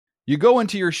You go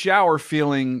into your shower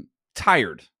feeling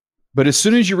tired, but as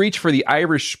soon as you reach for the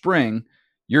Irish Spring,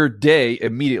 your day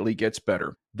immediately gets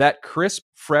better. That crisp,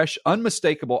 fresh,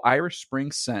 unmistakable Irish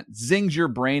Spring scent zings your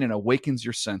brain and awakens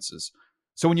your senses.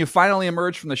 So when you finally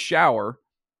emerge from the shower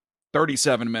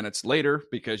 37 minutes later,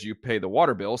 because you pay the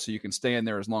water bill so you can stay in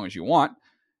there as long as you want,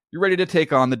 you're ready to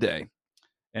take on the day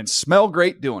and smell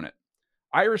great doing it.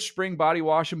 Irish Spring Body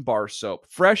Wash and Bar Soap.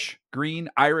 Fresh, green,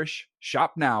 Irish.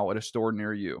 Shop now at a store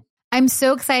near you. I'm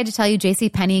so excited to tell you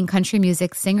JCPenney and country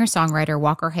music singer-songwriter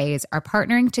Walker Hayes are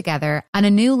partnering together on a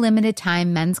new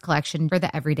limited-time men's collection for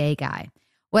the everyday guy.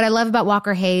 What I love about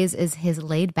Walker Hayes is his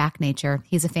laid-back nature.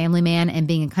 He's a family man, and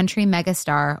being a country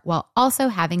megastar while also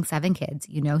having 7 kids,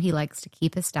 you know he likes to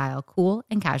keep his style cool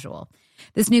and casual.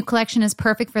 This new collection is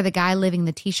perfect for the guy living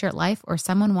the t-shirt life or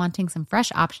someone wanting some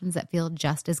fresh options that feel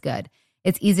just as good.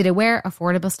 It's easy to wear,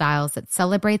 affordable styles that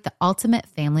celebrate the ultimate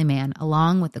family man,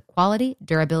 along with the quality,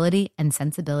 durability, and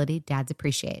sensibility dads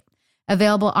appreciate.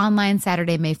 Available online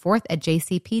Saturday, May 4th at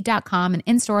jcp.com and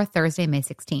in-store Thursday, May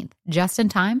 16th. Just in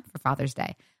time for Father's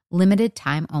Day. Limited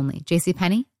time only.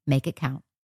 JCPenney, make it count.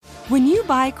 When you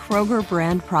buy Kroger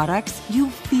brand products, you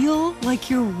feel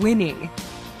like you're winning.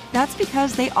 That's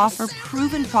because they offer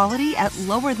proven quality at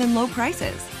lower than low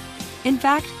prices. In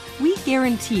fact, we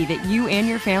guarantee that you and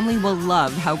your family will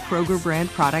love how Kroger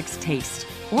brand products taste,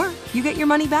 or you get your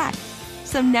money back.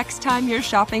 So next time you're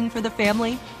shopping for the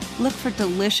family, look for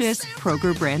delicious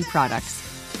Kroger brand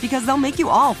products, because they'll make you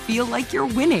all feel like you're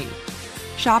winning.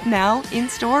 Shop now,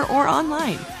 in-store, or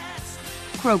online.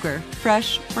 Kroger,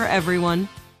 fresh for everyone.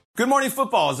 Good Morning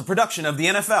Football is a production of the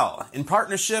NFL in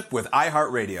partnership with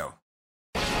iHeartRadio.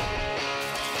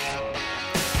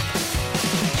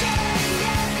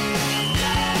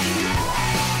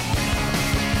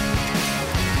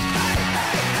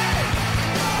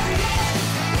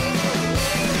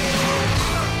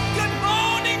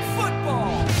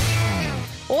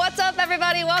 What's up,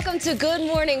 everybody? Welcome to Good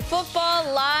Morning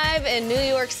Football live in New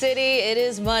York City. It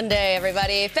is Monday,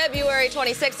 everybody. February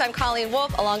 26th. I'm Colleen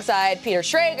Wolfe alongside Peter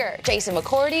Schrager, Jason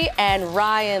McCourty, and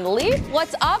Ryan Leaf.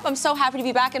 What's up? I'm so happy to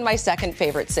be back in my second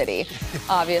favorite city,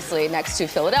 obviously next to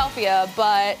Philadelphia.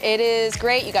 But it is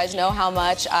great. You guys know how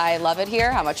much I love it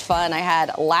here, how much fun I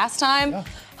had last time.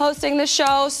 Hosting the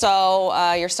show,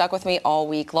 so you're stuck with me all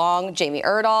week long. Jamie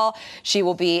Erdahl, she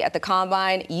will be at the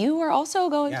Combine. You are also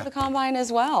going to the Combine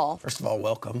as well. First of all,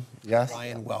 welcome. Yes.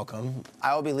 Ryan, welcome.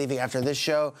 I will be leaving after this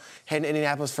show, heading to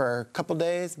Indianapolis for a couple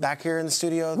days, back here in the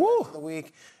studio for the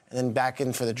week, and then back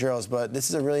in for the drills. But this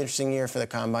is a really interesting year for the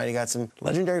Combine. You got some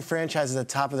legendary franchises at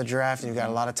the top of the draft, and you've got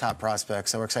a lot of top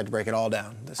prospects, so we're excited to break it all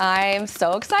down. I'm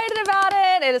so excited about it.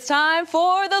 It is time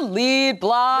for the lead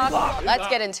block. Let's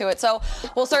get into it. So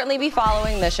we'll certainly be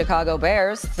following the Chicago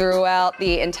Bears throughout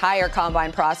the entire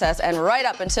Combine process and right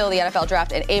up until the NFL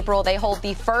Draft in April. They hold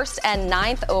the 1st and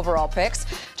 9th overall picks.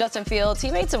 Justin Fields,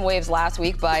 he made some waves last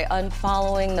week by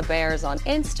unfollowing the Bears on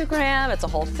Instagram. It's a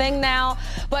whole thing now.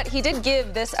 But he did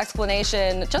give this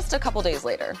explanation just a couple days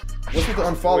later. What's with the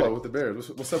unfollow with the Bears?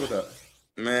 What's up with that?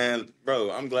 Man, bro,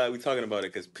 I'm glad we're talking about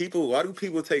it because why do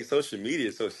people take social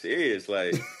media so serious?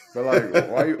 Like, but like,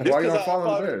 why you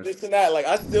unfollowing the Bears? This and that. Like,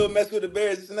 I still mess with the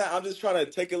Bears, this and that. I'm just trying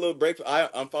to take a little break. I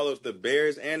unfollow the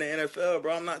Bears and the NFL,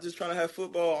 bro. I'm not just trying to have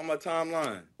football on my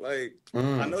timeline. Like,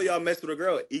 I know y'all mess with a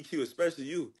girl, EQ, especially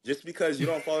you. Just because you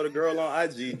don't follow the girl on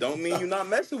IG don't mean you're not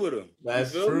messing with them.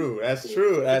 That's true. That's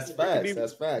true. That's facts.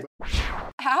 That's facts.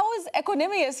 How is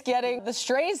Equanimous getting the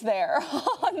strays there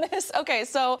on this? Okay,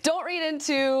 so don't read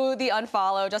into the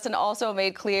unfollow. Justin also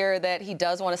made clear that he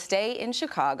does want to stay in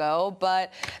Chicago,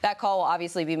 but that call will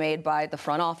obviously be made by the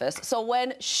front office. So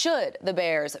when should the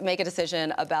Bears make a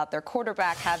decision about their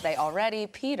quarterback? Have they already?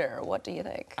 Peter, what do you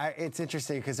think? It's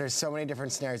interesting because there's so many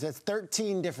different scenarios. It's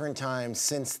 13 different times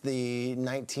since the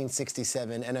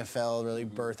 1967 NFL, really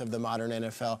birth of the modern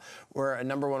NFL, where a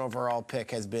number 1 overall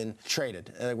pick has been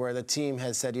traded, where the team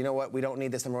has said, you know what, we don't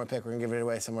need this number 1 pick, we're going to give it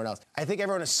away somewhere else. I think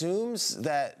everyone assumes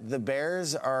that the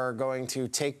Bears are going to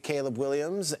take Caleb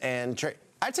Williams and trade.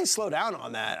 I'd say slow down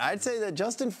on that. I'd say that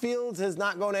Justin Fields has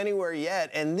not gone anywhere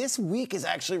yet, and this week is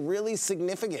actually really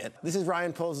significant. This is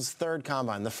Ryan Poles' 3rd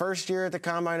Combine. The first year at the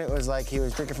Combine, it was like he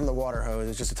was drinking from the water hose. It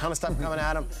was just a ton of stuff coming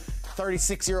at him.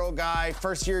 36-year-old guy,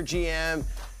 first-year GM.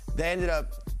 They ended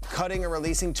up cutting or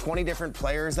releasing 20 different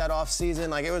players that offseason.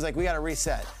 Like, it was like, we got to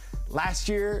reset. Last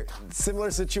year,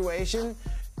 similar situation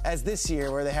as this year,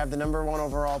 where they have the number 1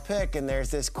 overall pick, and there's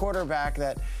this quarterback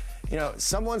that, you know,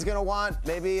 someone's going to want.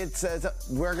 Maybe it says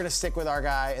we're going to stick with our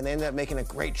guy, and they ended up making a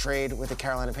great trade with the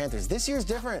Carolina Panthers. This year's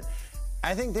different.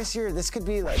 I think this year, this could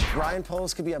be like Ryan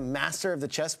Poles could be a master of the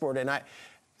chessboard, and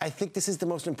I think this is the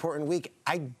most important week.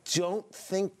 I don't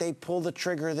think they pull the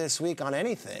trigger this week on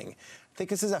anything. I think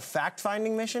this is a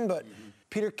fact-finding mission, but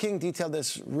Peter King detailed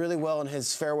this really well in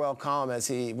his farewell column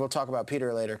we'll talk about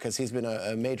Peter later because he's been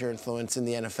a major influence in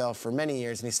the NFL for many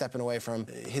years and he's stepping away from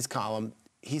his column.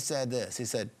 He said this. He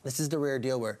said, this is the rare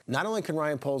deal where not only can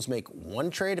Ryan Poles make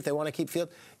one trade if they want to keep Field,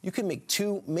 you can make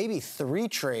 2, maybe 3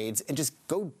 trades and just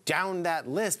go down that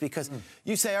list because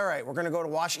you say, all right, we're going to go to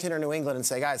Washington or New England and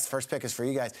say, guys, first pick is for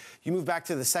you guys. You move back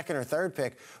to the 2nd or 3rd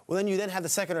pick. Well, then you have the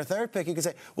 2nd or 3rd pick. You can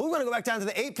say, well, we're going to go back down to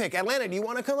the 8th pick. Atlanta, do you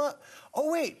want to come up?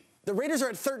 Oh, wait. The Raiders are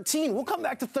at 13. We'll come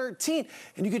back to 13.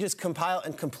 And you could just compile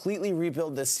and completely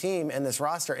rebuild this team and this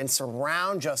roster and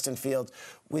surround Justin Fields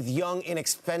with young,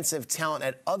 inexpensive talent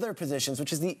at other positions,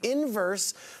 which is the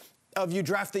inverse of you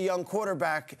draft a young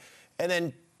quarterback and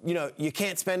then, you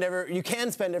can spend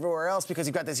everywhere else because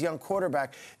you've got this young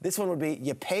quarterback. This one would be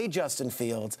you pay Justin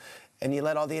Fields and you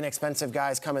let all the inexpensive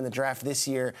guys come in the draft this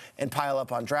year and pile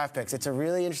up on draft picks. It's a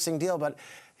really interesting deal, but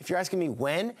if you're asking me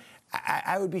when,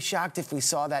 I would be shocked if we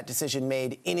saw that decision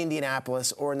made in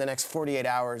Indianapolis or in the next 48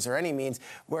 hours or any means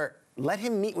where let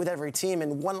him meet with every team.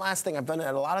 And one last thing, I've been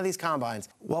at a lot of these combines.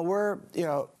 While we're,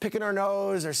 picking our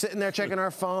nose or sitting there checking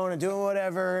our phone and doing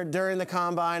whatever during the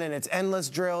combine and it's endless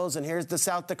drills and here's the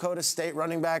South Dakota State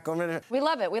running back. We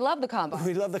love it. We love the combine.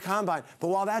 We love the combine. But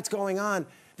while that's going on,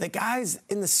 the guys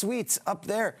in the suites up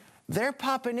there, they're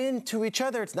popping into each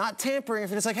other. It's not tampering. If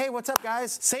you're just like, hey, what's up,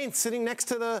 guys? Saints sitting next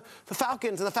to the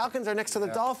Falcons, and the Falcons are next to the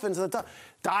Dolphins. And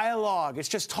dialogue. It's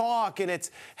just talk, and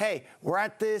it's, hey, we're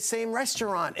at the same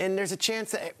restaurant, and there's a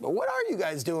chance that, hey, what are you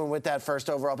guys doing with that first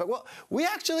overall pick? Well, we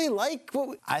actually like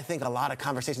what I think a lot of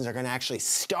conversations are going to actually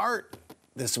start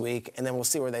this week, and then we'll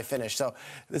see where they finish. So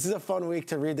this is a fun week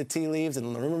to read the tea leaves,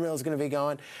 and the rumor mill is going to be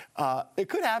going. It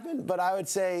could happen, but I would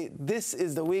say this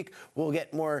is the week we'll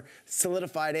get more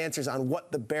solidified answers on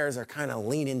what the Bears are kind of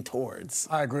leaning towards.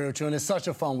 I agree with you, and it's such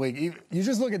a fun week. You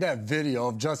just look at that video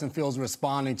of Justin Fields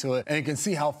responding to it, and you can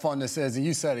see how fun this is. And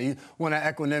you said it. You went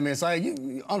at equanimity. It's like,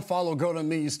 you unfollow girl to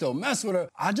me, you still mess with her.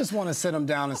 I just want to sit him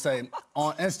down and say,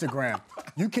 on Instagram,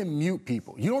 you can mute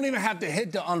people. You don't even have to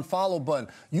hit the unfollow button.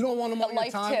 You don't want them on your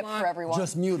timeline, tip for everyone.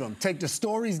 Just mute them. Take the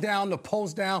stories down, the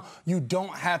posts down. You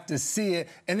don't have to see it.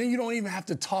 And then you don't even have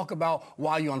to talk about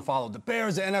why you unfollowed the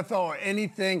Bears, the NFL, or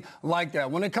anything like that.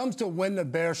 When it comes to when the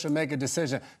Bears should make a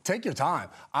decision, take your time.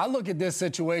 I look at this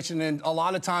situation, and a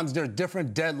lot of times there are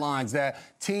different deadlines that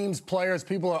teams, players,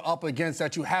 people are up against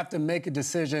that you have to make a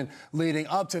decision leading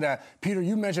up to that. Peter,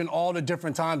 you mentioned all the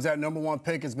different times that number 1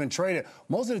 pick has been traded.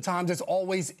 Most of the times it's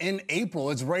always in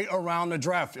April. It's right around the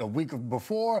draft, a week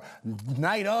before,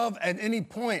 night of, at any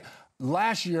point.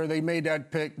 Last year, they made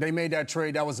that pick. They made that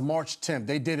trade. That was March 10th.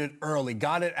 They did it early,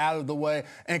 got it out of the way,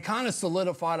 and kind of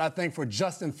solidified, I think, for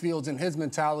Justin Fields and his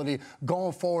mentality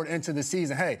going forward into the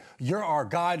season. Hey, you're our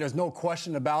guy. There's no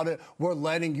question about it. We're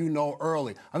letting you know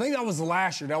early. I think that was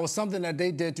last year. That was something that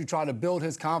they did to try to build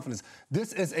his confidence.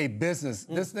 This is a business.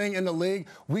 This thing in the league,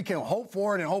 we can hope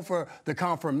for it and hope for the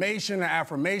confirmation and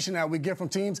affirmation that we get from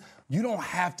teams. You don't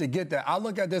have to get that. I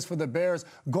look at this for the Bears.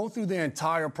 Go through the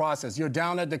entire process. You're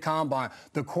down at the combine.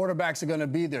 The quarterbacks are going to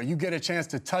be there. You get a chance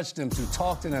to touch them, to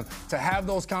talk to them, to have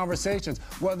those conversations,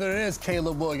 whether it is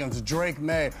Caleb Williams, Drake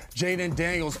May, Jaden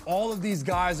Daniels. All of these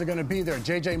guys are going to be there.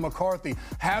 J.J. McCarthy.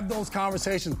 Have those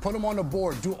conversations. Put them on the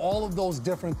board. Do all of those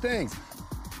different things.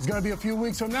 It's going to be a few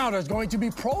weeks from now. There's going to be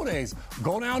pro days.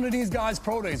 Go down to these guys'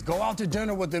 pro days. Go out to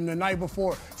dinner with them the night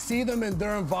before. See them in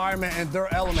their environment and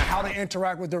their element, how they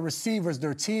interact with their receivers,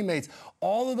 their teammates,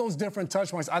 all of those different touch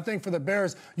points. I think for the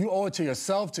Bears, you owe it to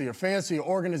yourself, to your fans, to your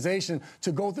organization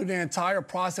to go through the entire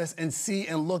process and see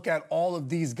and look at all of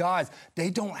these guys. They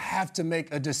don't have to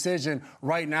make a decision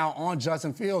right now on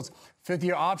Justin Fields.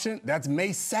 5th-year option, that's May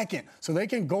 2nd. So they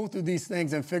can go through these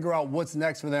things and figure out what's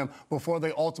next for them before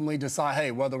they ultimately decide,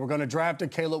 hey, whether we're going to draft a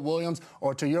Caleb Williams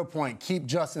or, to your point, keep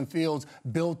Justin Fields,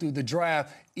 build through the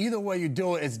draft. Either way you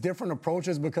do it, it's different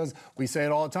approaches because we say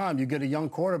it all the time. You get a young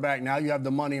quarterback, now you have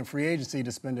the money in free agency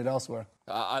to spend it elsewhere.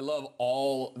 I love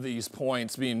all these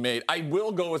points being made. I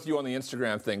will go with you on the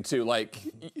Instagram thing, too. Like,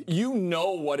 you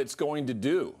know what it's going to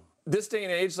do. This day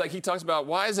and age, like he talks about,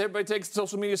 why does everybody take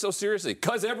social media so seriously?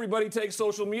 Because everybody takes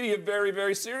social media very,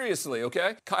 very seriously,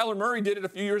 okay? Kyler Murray did it a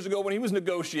few years ago when he was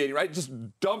negotiating, right? Just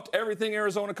dumped everything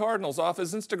Arizona Cardinals off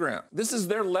his Instagram. This is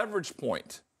their leverage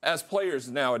point. as players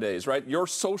nowadays, right? Your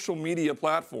social media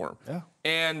platform. Yeah.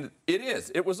 And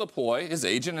it was a ploy. His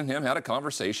agent and him had a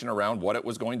conversation around what it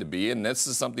was going to be, and this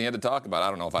is something he had to talk about. I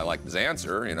don't know if I liked his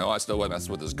answer. I still went mess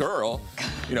with this girl,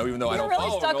 even though I don't really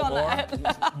follow stuck her no on more.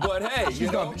 that. But hey,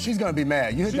 she's gonna be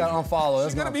mad. You hit that unfollow.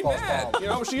 She's gonna be mad.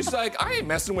 She's like, I ain't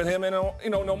messing with him,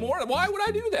 no more. Why would I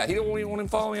do that? He don't even want to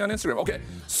follow me on Instagram. Okay,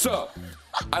 so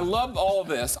I love all of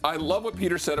this. I love what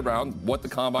Peter said around what the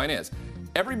combine is.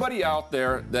 Everybody out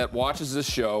there that watches this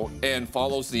show and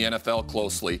follows the NFL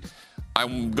closely,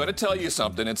 I'm going to tell you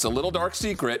something. It's a little dark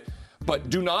secret, but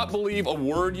do not believe a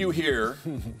word you hear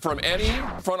from any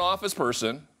front office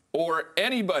person or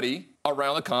anybody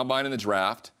around the combine and the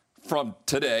draft from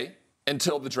today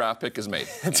until the draft pick is made.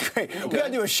 That's great. Okay. We got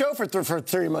to do a show for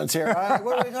 3 months here. All right,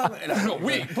 what are we talking about? No,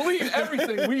 we believe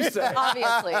everything we say.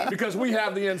 Obviously. Because we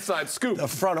have the inside scoop. The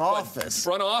front office.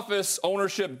 Front office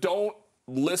ownership, don't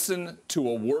listen to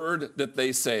a word that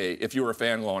they say. If you're a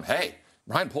fan going, hey,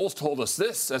 Ryan Poles told us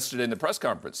this yesterday in the press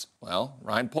conference. Well,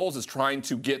 Ryan Poles is trying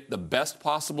to get the best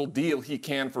possible deal he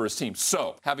can for his team.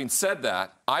 So, having said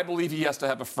that, I believe he has to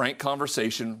have a frank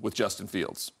conversation with Justin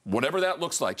Fields. Whatever that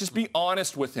looks like, just be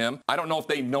honest with him. I don't know if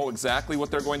they know exactly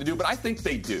what they're going to do, but I think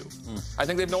they do. I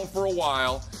think they've known for a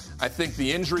while. I think the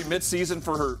injury midseason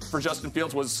for Justin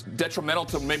Fields was detrimental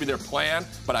to maybe their plan,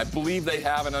 but I believe they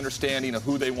have an understanding of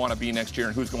who they want to be next year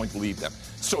and who's going to lead them.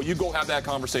 So you go have that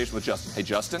conversation with Justin. Hey,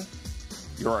 Justin,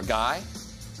 you're a guy.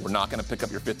 We're not going to pick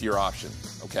up your fifth-year option,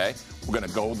 okay? We're going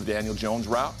to go the Daniel Jones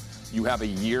route. You have a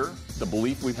year. The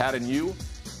belief we've had in you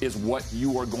is what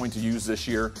you are going to use this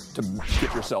year to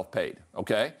get yourself paid,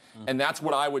 okay? And that's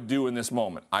what I would do in this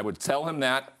moment. I would tell him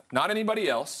that, not anybody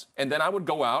else, and then I would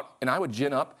go out and I would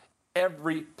gin up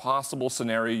every possible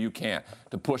scenario you can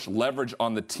to push leverage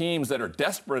on the teams that are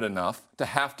desperate enough to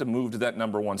have to move to that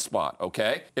number one spot,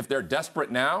 okay? If they're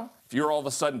desperate now, if you're all of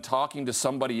a sudden talking to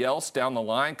somebody else down the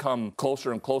line, come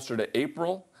closer and closer to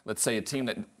April, let's say a team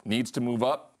that needs to move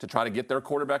up to try to get their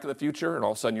quarterback of the future, and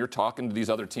all of a sudden you're talking to these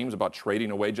other teams about trading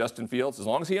away Justin Fields, as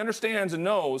long as he understands and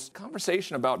knows,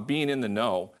 conversation about being in the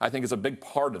know, I think is a big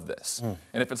part of this.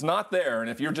 And if it's not there, and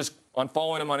if you're just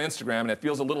unfollowing him on Instagram and it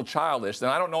feels a little childish, then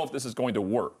I don't know if this is going to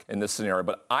work in this scenario.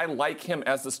 But I like him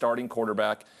as the starting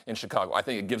quarterback in Chicago. I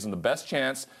think it gives him the best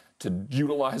chance to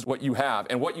utilize what you have.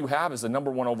 And what you have is the number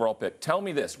one overall pick. Tell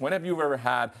me this, when have you ever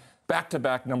had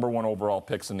back-to-back number one overall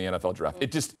picks in the NFL draft?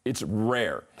 It's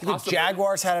rare. The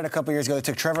Jaguars had it a couple years ago. They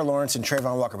took Trevor Lawrence and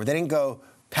Trayvon Walker, but they didn't go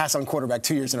pass on quarterback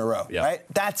 2 years in a row, right?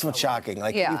 That's what's shocking.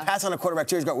 You pass on a quarterback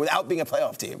 2 years ago without being a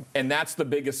playoff team. And that's the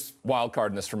biggest wild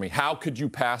card in this for me. How could you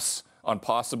pass on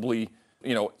possibly,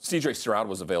 C.J. Stroud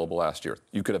was available last year.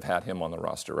 You could have had him on the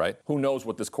roster, right? Who knows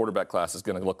what this quarterback class is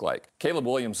going to look like? Caleb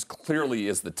Williams clearly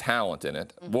is the talent in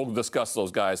it. We'll discuss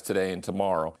those guys today and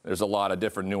tomorrow. There's a lot of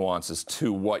different nuances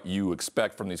to what you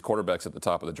expect from these quarterbacks at the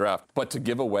top of the draft. But to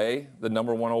give away the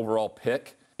number one overall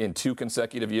pick in 2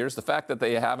 consecutive years, the fact that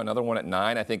they have another one at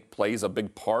 9, I think plays a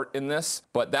big part in this.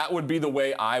 But that would be the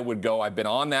way I would go. I've been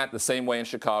on that the same way in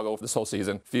Chicago this whole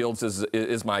season. Fields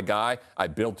is my guy. I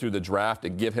build through the draft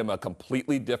and give him a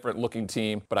completely different looking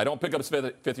team. But I don't pick up his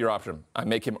fifth-year option. I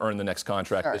make him earn the next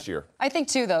contract this year. I think,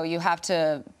 too, though, you have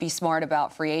to be smart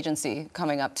about free agency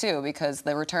coming up, too, because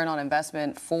the return on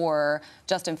investment for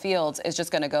Justin Fields is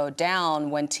just going to go down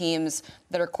when teams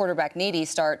that are quarterback needy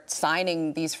start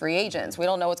signing these free agents. We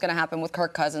don't know what's going to happen with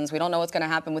Kirk Cousins. We don't know what's going to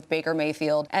happen with Baker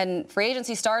Mayfield. And free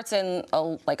agency starts in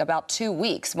about 2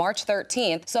 weeks, March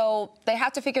 13th. So they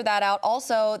have to figure that out.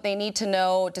 Also, they need to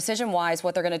know decision-wise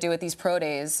what they're going to do with these pro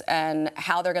days and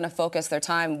how they're going to focus their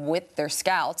time with their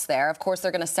scouts there. Of course,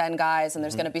 they're going to send guys and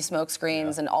there's going to be smoke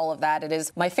screens and all of that. It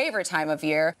is my favorite time of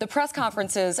year. The press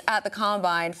conferences at the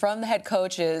Combine from the head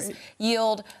coaches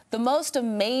yield the most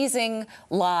amazing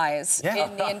lies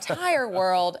in the entire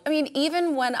world. I mean,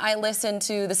 even when I listen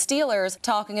to the Steelers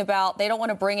talking about they don't want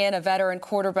to bring in a veteran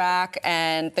quarterback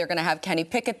and they're going to have Kenny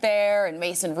Pickett there and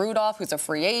Mason Rudolph, who's a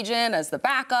free agent, as the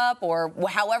backup or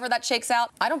however that shakes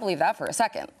out, I don't believe that for a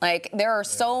second. There are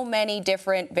so many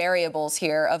different variables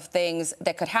here of things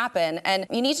that could happen, and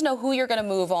you need to know who you're going to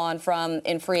move on from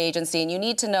in free agency, and you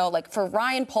need to know, for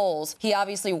Ryan Poles, he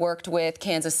obviously worked with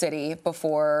Kansas City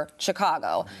before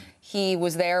Chicago. He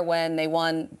was there when they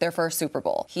won their first Super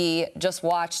Bowl. He just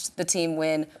watched the team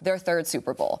win their 3rd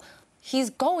Super Bowl.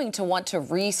 he's going to want to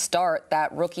restart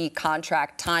that rookie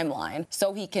contract timeline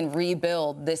so he can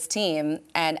rebuild this team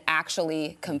and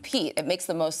actually compete. It makes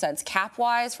the most sense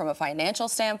cap-wise from a financial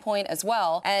standpoint as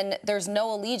well. And there's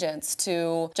no allegiance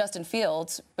to Justin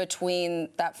Fields between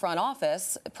that front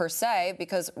office per se,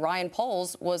 because Ryan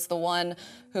Poles was the one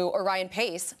who, or Ryan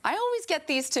Pace. I always get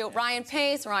these two. Ryan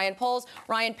Pace, Ryan Poles.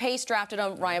 Ryan Pace drafted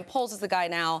him. Ryan Poles is the guy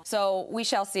now. So we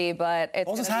shall see, but it's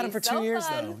Poles has had him for 2 years,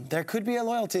 though. There could be a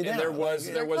loyalty there. There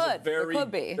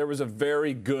was a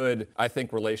very good, I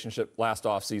think, relationship last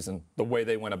offseason, the way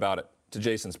they went about it, to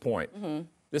Jason's point.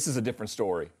 This is a different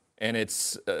story, and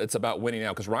it's about winning now,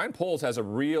 because Ryan Poles has a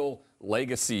real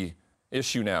legacy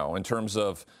issue now in terms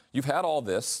of you've had all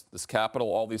this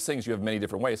capital, all these things, you have many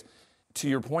different ways. To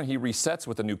your point, he resets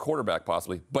with a new quarterback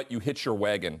possibly, but you hitch your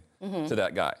wagon to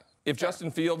that guy. If Justin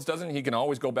Fields doesn't, he can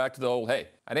always go back to the old, hey,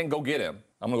 I didn't go get him.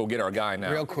 I'm going to go get our guy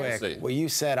now. Real quick, well, you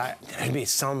said there'd be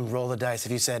some roll of dice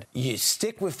if you said you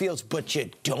stick with Fields, but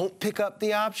you don't pick up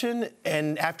the option,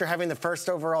 and after having the first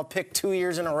overall pick 2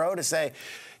 years in a row to say,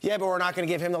 yeah, but we're not going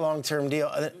to give him the long-term deal.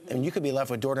 And you could be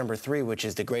left with door number 3, which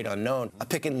is the great unknown,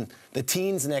 picking the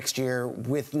teens next year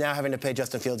with now having to pay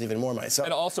Justin Fields even more money. So,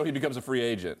 and also he becomes a free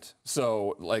agent.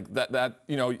 So, like, that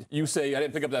you know, you say, I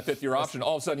didn't pick up that fifth-year option.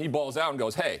 All of a sudden he balls out and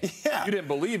goes, hey, you didn't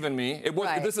believe in me.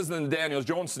 This isn't the Daniel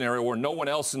Jones scenario where no one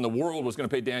else in the world was going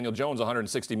to pay Daniel Jones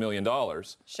 $160 million.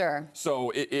 Sure.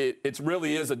 So it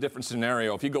really is a different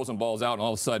scenario. If he goes and balls out and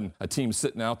all of a sudden a team's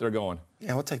sitting out there going,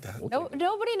 yeah, we'll take that.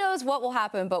 Nobody knows what will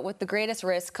happen, but with the greatest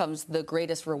risk comes the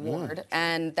greatest reward.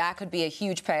 And that could be a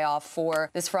huge payoff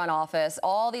for this front office.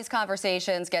 All these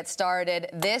conversations get started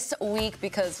this week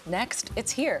because next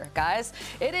it's here, guys.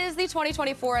 It is the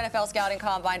 2024 NFL Scouting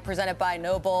Combine presented by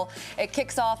Noble. It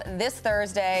kicks off this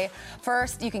Thursday.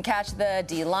 First, you can catch the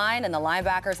D-line and the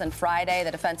linebackers, and Friday, the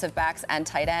defensive backs and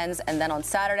tight ends. And then on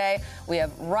Saturday, we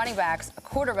have running backs,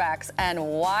 quarterbacks, and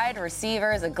wide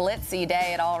receivers. A glitzy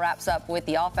day. It all wraps up with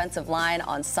the offensive line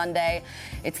on Sunday.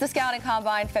 It's the Scouting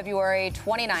Combine, February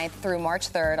 29th through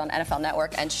March 3rd on NFL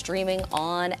Network and streaming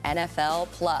on NFL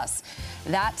Plus.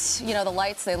 That's, you know, the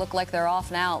lights, they look like they're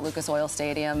off now at Lucas Oil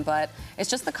Stadium, but it's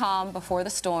just the calm before the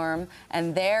storm.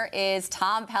 And there is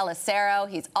Tom Pelissero.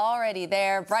 He's already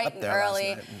there, bright and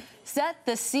early. Set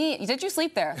the scene. Did you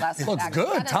sleep there last night? Looks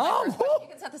good, Tom. You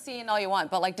can set the scene all you want,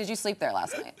 but, like, did you sleep there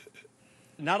last night?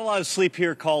 Not a lot of sleep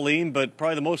here, Colleen, but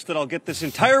probably the most that I'll get this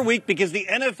entire week because the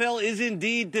NFL is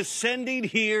indeed descending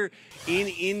here in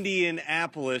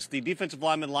Indianapolis. The defensive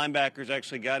linemen, linebackers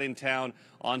actually got in town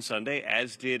on Sunday,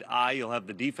 as did I. You'll have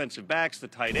the defensive backs, the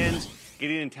tight ends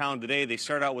getting in town today. They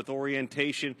start out with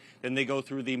orientation, then they go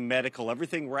through the medical.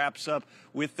 Everything wraps up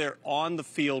with their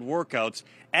on-the-field workouts.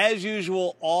 As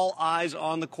usual, all eyes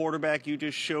on the quarterback. You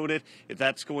just showed it. If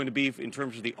that's going to be in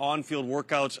terms of the on-field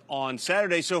workouts on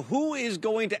Saturday. So who is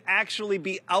going to actually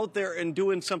be out there and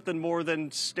doing something more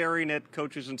than staring at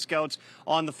coaches and scouts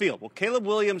on the field? Well, Caleb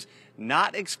Williams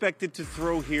not expected to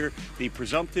throw here, the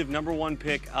presumptive #1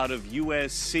 pick out of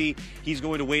USC. He's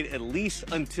going to wait at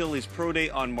least until his pro day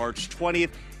on March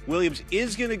 20th. Williams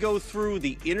is going to go through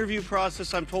the interview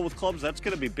process, I'm told, with clubs. That's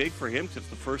going to be big for him because it's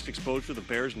the first exposure the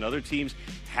Bears and other teams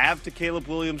have to Caleb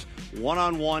Williams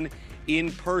one-on-one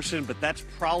in person, but that's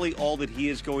probably all that he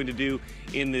is going to do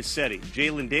in this setting.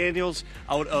 Jalen Daniels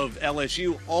out of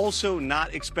LSU also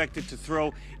not expected to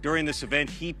throw during this event.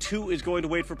 He too is going to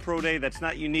wait for pro day. That's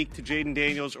not unique to Jaden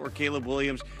Daniels or Caleb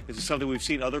Williams. This is something we've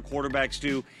seen other quarterbacks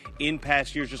do in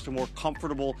past years, just a more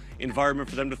comfortable environment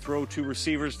for them to throw to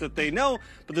receivers that they know.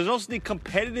 But there's also the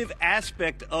competitive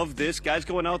aspect of this, guys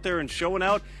going out there and showing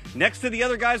out next to the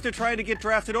other guys they're trying to get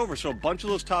drafted over. So a bunch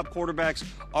of those top quarterbacks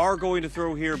are going to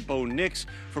throw here. Bo Nix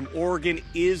from Oregon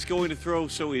is going to throw.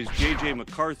 So is J.J.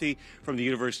 McCarthy from the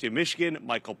University of Michigan.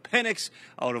 Michael Penix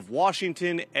out of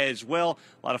Washington as well.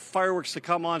 A lot of fireworks to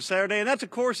come on Saturday. And that, of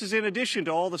course, is in addition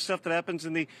to all the stuff that happens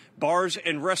in the bars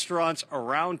and restaurants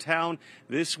around town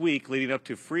this week leading up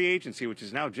to free agency, which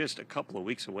is now just a couple of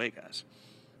weeks away, guys.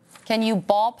 Can you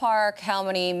ballpark how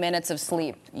many minutes of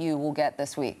sleep you will get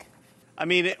this week? I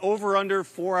mean, over under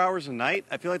 4 hours a night,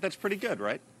 I feel like that's pretty good,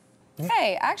 right?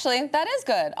 Hey, actually, that is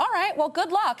good. All right, well,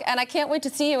 good luck, and I can't wait to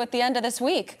see you at the end of this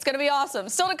week. It's going to be awesome.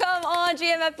 Still to come on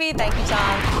GMFB. Thank you,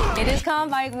 Tom. It is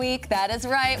Combine Week. That is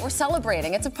right. We're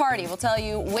celebrating. It's a party. We'll tell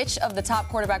you which of the top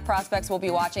quarterback prospects we'll be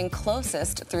watching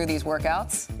closest through these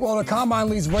workouts. Well, the Combine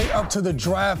leads right up to the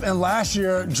draft, and last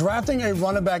year, drafting a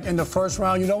running back in the first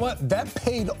round, you know what? That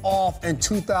paid off in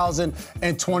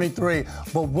 2023.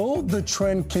 But will the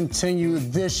trend continue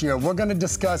this year? We're going to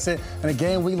discuss it in a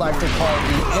game we like to call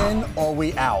the In or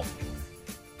We Out.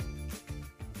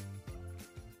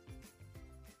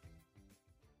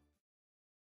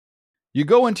 You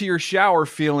go into your shower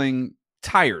feeling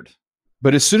tired,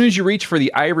 but as soon as you reach for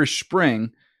the Irish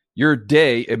Spring, your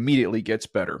day immediately gets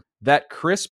better. That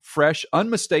crisp, fresh,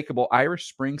 unmistakable Irish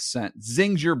Spring scent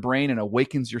zings your brain and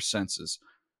awakens your senses.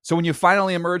 So when you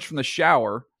finally emerge from the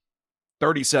shower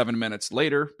 37 minutes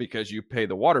later, because you pay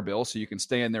the water bill so you can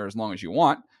stay in there as long as you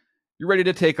want, you're ready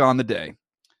to take on the day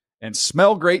and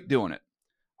smell great doing it.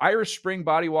 Irish Spring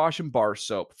Body Wash and Bar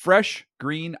Soap. Fresh,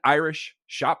 green, Irish.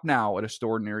 Shop now at a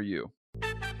store near you.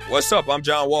 What's up? I'm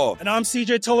John Wall. And I'm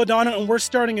CJ Toledano, and we're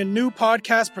starting a new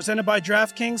podcast presented by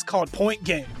DraftKings called Point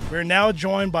Game. We're now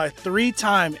joined by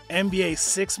three-time NBA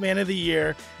Sixth Man of the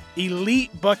Year,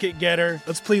 elite bucket getter.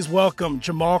 Let's please welcome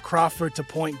Jamal Crawford to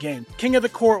Point Game. King of the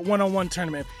Court one-on-one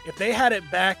tournament. If they had it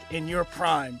back in your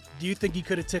prime, do you think you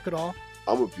could have took it all?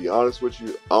 I'm going to be honest with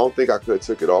you. I don't think I could have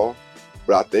took it all,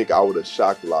 but I think I would have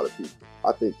shocked a lot of people.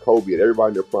 I think Kobe and everybody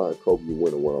in their prime, Kobe would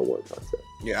win a one-on-one contest.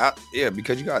 Yeah,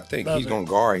 because you got to think, he's going to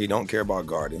guard. He don't care about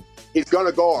guarding. He's going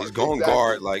to guard. He's going to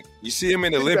guard. Like, you see him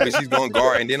in the Olympics, he's going to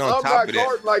guard. And then on top of that. I'm not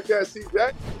guarding like that, see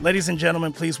that? Ladies and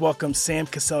gentlemen, please welcome Sam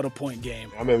Cassell to Point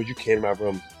Game. I remember you came out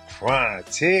from crying,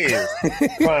 tears,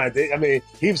 crying. I mean,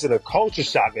 he was in a culture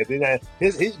shock. And then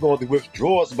he's going through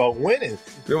withdrawals about winning.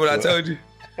 Remember what I told you?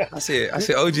 I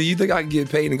said, OG, you think I can get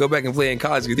paid and go back and play in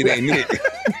college because it ain't it?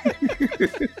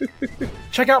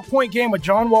 Check out Point Game with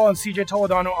John Wall and CJ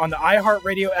Toledano on the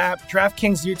iHeartRadio app,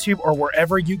 DraftKings YouTube, or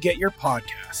wherever you get your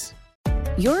podcasts.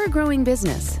 You're a growing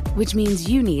business, which means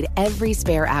you need every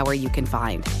spare hour you can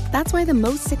find. That's why the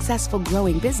most successful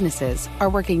growing businesses are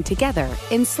working together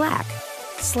in Slack.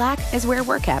 Slack is where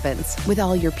work happens, with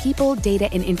all your people,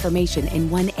 data, and information in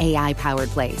one AI-powered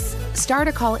place. Start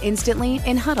a call instantly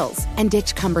in huddles and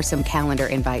ditch cumbersome calendar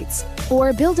invites.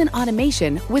 Or build an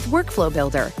automation with Workflow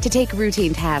Builder to take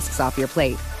routine tasks off your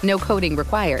plate. No coding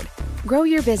required. Grow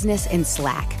your business in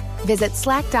Slack. Visit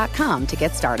slack.com to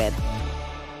get started.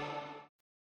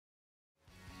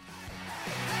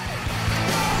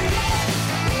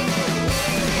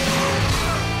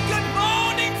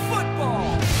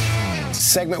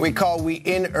 Segment we call We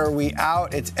In or We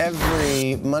Out. It's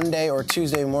every Monday or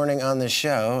Tuesday morning on the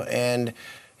show. And,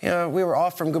 you know, we were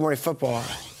off from Good Morning Football,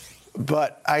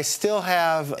 but I still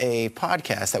have a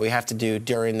podcast that we have to do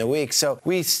during the week. So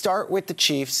we start with the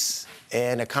Chiefs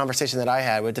and a conversation that I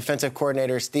had with defensive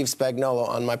coordinator Steve Spagnuolo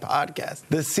on my podcast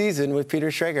this season with Peter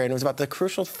Schrager. And it was about the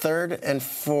crucial 3rd and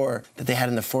 4 that they had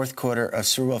in the fourth quarter of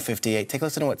Super Bowl 58. Take a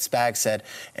listen to what Spag said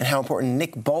and how important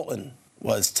Nick Bolton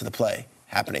was to the play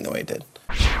happening the way it did.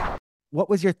 What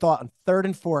was your thought on 3rd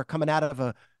and 4 coming out of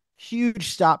a huge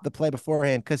stop the play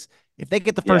beforehand? Because if they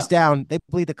get the first down, they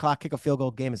bleed the clock, kick a field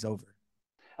goal, game is over.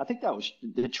 I think that was,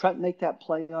 did Trent make that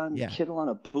play on Kittle on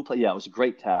a boot play? Yeah, it was a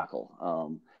great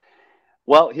tackle.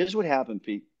 Well, here's what happened,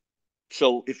 Pete.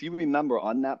 So if you remember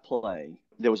on that play,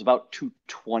 there was about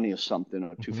 2:20 or something,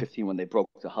 or 2:15 when they broke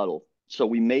the huddle. So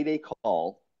we made a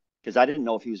call, because I didn't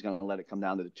know if he was going to let it come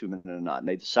down to the 2-minute or not. And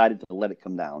they decided to let it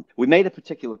come down. We made a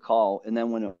particular call, and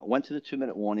then when it went to the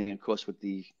 2-minute warning, of course, with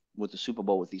the Super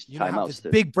Bowl with these timeouts. This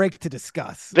big break to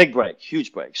discuss. Big break,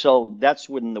 huge break. So that's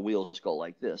when the wheels go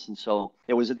like this. And so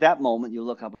it was at that moment you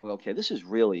look up and go, okay, this is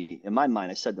really, in my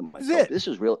mind, I said to myself, this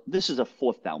is real. This is a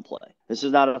 4th down play. This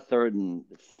is not a 3rd and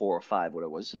 4 or 5, what it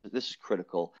was. This is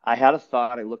critical. I had a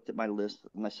thought. I looked at my list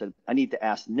and I said, I need to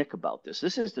ask Nick about this.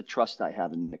 This is the trust I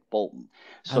have in Nick Bolton.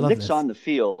 So Nick's on the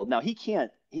field. Now he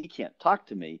can't talk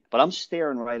to me, but I'm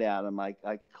staring right at him. I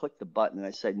clicked the button and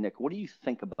I said, Nick, what do you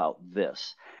think about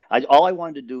this? All I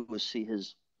wanted to do was see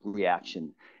his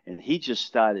reaction. And he just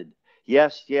started,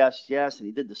 yes, yes, yes. And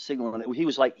he did the signal. And he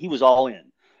was like, he was all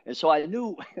in. And so I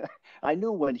knew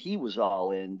when he was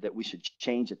all in that we should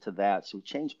change it to that. So we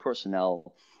changed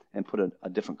personnel and put a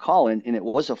different call in. And it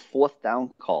was a 4th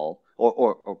down call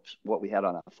or what we had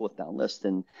on our 4th down list.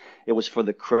 And it was for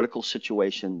the critical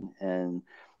situation. And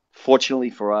fortunately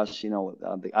for us,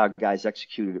 our guys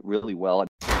executed it really well.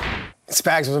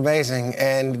 Spags was amazing,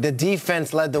 and the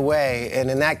defense led the way.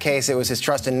 And in that case, it was his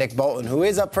trust in Nick Bolton, who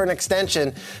is up for an extension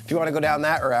if you want to go down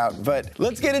that route. But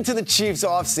let's get into the Chiefs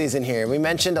offseason here. We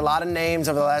mentioned a lot of names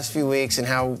over the last few weeks and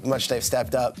how much they've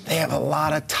stepped up. They have a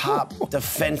lot of top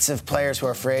defensive players who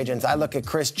are free agents. I look at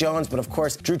Chris Jones, but of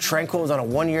course, Drew Tranquill was on a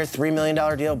 1-year, $3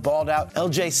 million deal, balled out.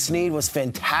 LJ Snead was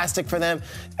fantastic for them.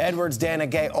 Edwards, Dana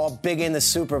Gay, all big in the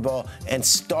Super Bowl and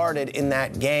started in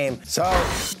that game. So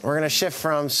we're going to shift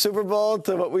from Super Bowl roll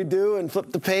to what we do and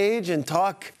flip the page and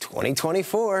talk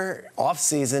 2024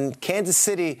 offseason. Kansas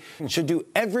City should do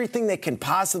everything they can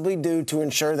possibly do to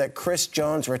ensure that Chris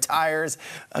Jones retires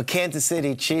a Kansas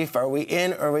City Chief. Are we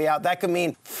in or are we out? That could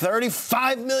mean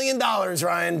 $35 million,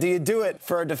 Ryan. Do you do it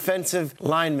for a defensive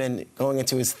lineman going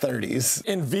into his 30s?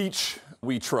 In Veach,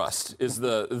 we trust is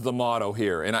the motto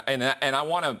here. And I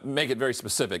want to make it very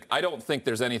specific. I don't think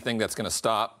there's anything that's going to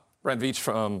stop Brent Veach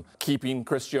from keeping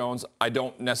Chris Jones. I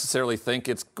don't necessarily think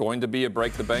it's going to be a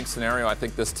break-the-bank scenario. I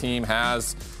think this team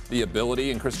has the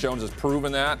ability, and Chris Jones has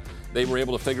proven that. They were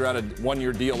able to figure out a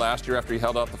one-year deal last year after he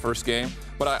held out the first game.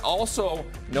 But I also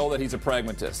know that he's a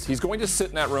pragmatist. He's going to sit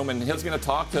in that room, and he's going to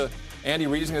talk to Andy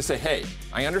Reid. He's going to say, hey,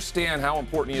 I understand how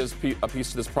important he is a piece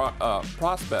of this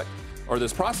prospect or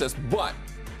this process, but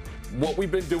what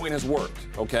we've been doing has worked,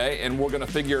 okay? And we're going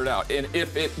to figure it out. And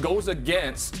if it goes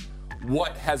against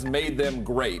what has made them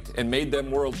great and made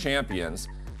them world champions,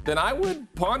 then I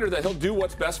would ponder that he'll do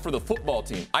what's best for the football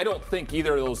team. I don't think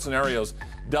either of those scenarios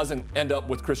doesn't end up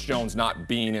with Chris Jones not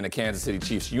being in a Kansas City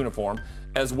Chiefs uniform,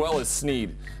 as well as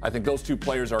Snead. I think those two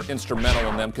players are instrumental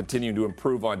in them continuing to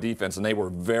improve on defense, and they were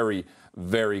very,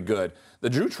 very good. The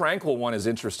Drew Tranquill one is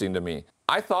interesting to me.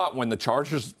 I thought when the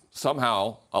Chargers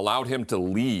somehow allowed him to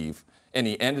leave and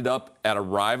he ended up at a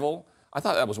rival, I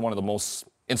thought that was one of the most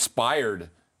inspired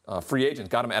free agents.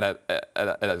 Got him at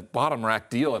a bottom rack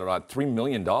deal at about $3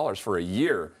 million for a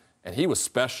year. And he was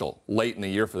special late in the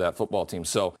year for that football team.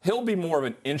 So he'll be more of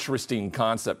an interesting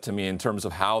concept to me in terms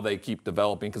of how they keep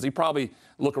developing, because he probably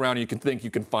look around and you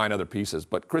can find other pieces.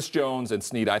 But Chris Jones and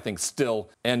Snead, I think,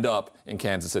 still end up in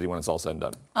Kansas City when it's all said and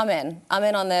done. I'm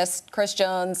in on this. Chris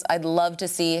Jones, I'd love to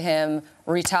see him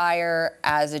retire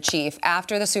as a Chief.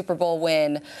 After the Super Bowl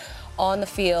win, on the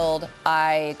field,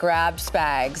 I grabbed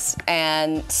Spags,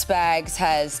 and Spags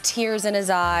has tears in his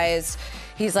eyes.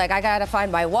 He's like, I gotta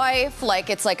find my wife.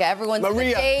 Like, it's like everyone's in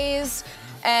a daze.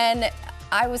 And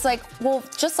I was like, well,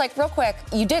 just like real quick,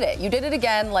 you did it. You did it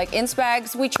again. Like, in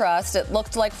Spags, we trust. It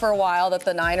looked like for a while that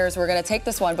the Niners were gonna take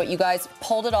this one, but you guys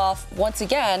pulled it off once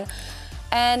again.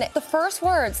 And the first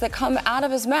words that come out of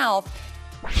his mouth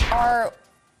are,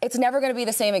 it's never going to be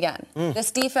the same again. This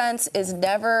defense is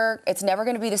never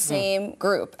going to be the same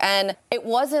group. And it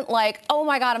wasn't like, oh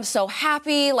my God, I'm so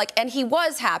happy. Like, and he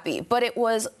was happy, but it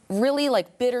was really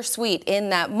like bittersweet in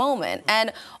that moment.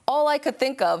 And all I could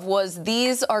think of was,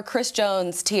 these are Chris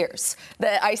Jones' tears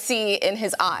that I see in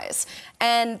his eyes.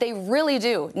 And they really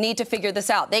do need to figure this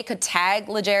out. They could tag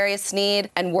L'Jarius Sneed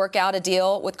and work out a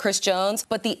deal with Chris Jones,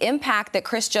 but the impact that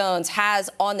Chris Jones has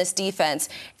on this defense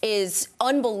is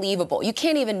unbelievable. You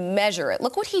can't even measure it.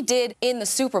 Look what he did in the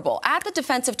Super Bowl at the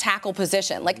defensive tackle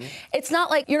position. Like, it's not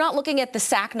like you're not looking at the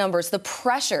sack numbers, the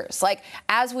pressures. Like,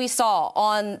 as we saw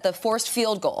on the forced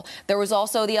field goal, there was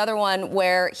also the other one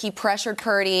where he pressured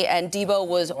Purdy and Debo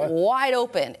was wide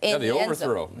open in the end zone.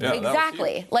 overthrow. Yeah,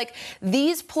 exactly. Like,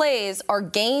 these plays are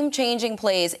game-changing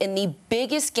plays in the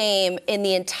biggest game in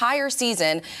the entire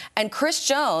season, and Chris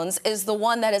Jones is the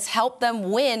one that has helped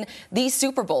them win these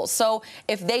Super Bowls. So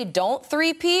if they don't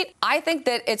three-peat, I think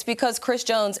that it's because Chris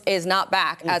Jones is not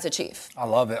back as a Chief. I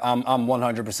love it. I'm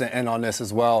 100% in on this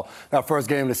as well. That first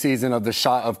game of the season of the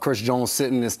shot of Chris Jones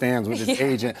sitting in the stands with his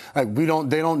agent, like, they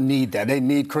don't need that. They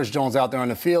need Chris Jones out there on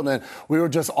the field, and we were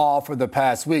just off for the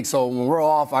past week. So when we're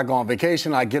off, I go on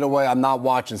vacation, I get away, I'm not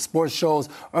watching sports shows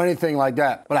or anything like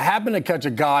that. But I happened to catch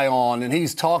a guy on, and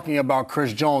he's talking about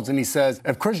Chris Jones, and he says,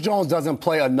 if Chris Jones doesn't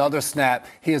play another snap,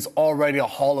 he is already a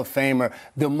Hall of Famer,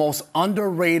 the most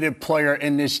underrated player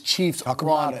in this Chiefs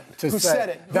run. Who said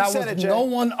it? That was no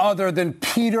one other than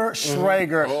Peter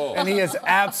Schrager, and he is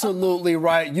absolutely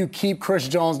right. You keep Chris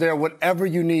Jones there, whatever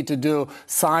you need to do,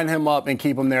 sign him up and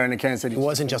keep him there in the Kansas City. It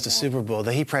wasn't just a Super Bowl.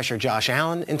 He pressured Josh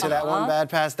Allen into that one bad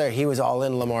pass there. He was all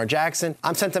in Lamar Jackson.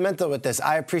 I'm sentimental with this.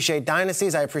 I appreciate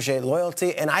dynasties. I appreciate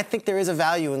loyalty. And I think there is a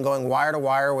value in going wire to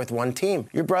wire with one team.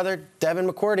 Your brother, Devin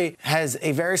McCourty, has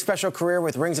a very special career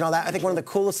with rings and all that. I think one of the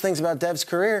coolest things about Dev's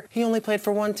career, he only played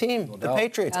for one team, the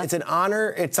Patriots. Yeah. It's an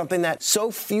honor. It's something that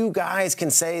so few guys can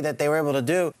say that they were able to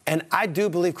do. And I do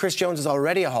believe Chris Jones is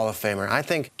already a Hall of Famer. I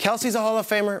think Kelsey's a Hall of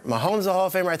Famer. Mahomes is a Hall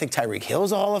of Famer. I think Tyreek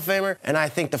Hill's a Hall of Famer. And I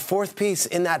think the fourth piece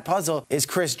in that puzzle is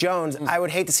Chris Jones. I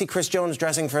would hate to see Chris Jones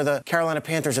dressing for the Carolina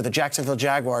Panthers or the Jacksonville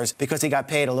Jaguars because he got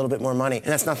paid a little bit more money. And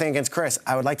that's nothing against Chris.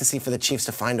 I would like to see for the Chiefs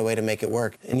to find a way to make it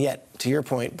work. And yet, to your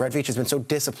point, Brett Veach has been so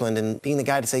disciplined in being the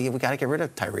guy to say, yeah, we got to get rid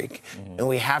of Tyreek. And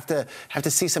we have to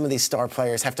see some of these star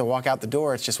players have to walk out the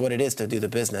door. It's just what it is to do the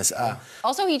business.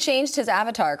 Also, he changed his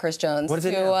avatar, Chris Jones,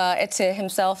 to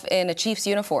himself in a Chiefs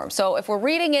uniform. So if we're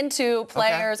reading into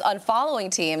players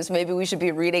unfollowing teams, maybe we should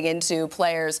be reading into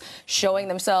players showing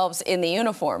themselves in the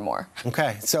uniform more.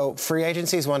 Okay, so free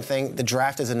agency is one thing. The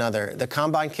draft is another. The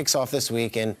combine kicks off this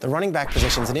week, and the running back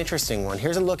position is an interesting one.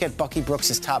 Here's a look at Bucky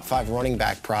Brooks' top 5 running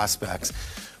back prospects.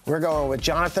 We're going with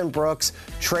Jonathan Brooks,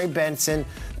 Trey Benson,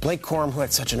 Blake Corum, who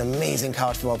had such an amazing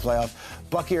college football playoff,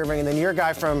 Bucky Irving, and then your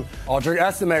guy from Aldrich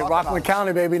Estimate, Rockland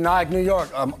County, baby, Nyack, New York.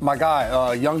 My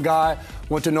guy, young guy,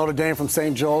 went to Notre Dame from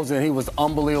St. Joe's, and he was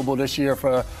unbelievable this year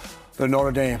for the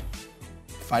Notre Dame.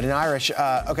 Fighting Irish.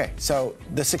 Okay, so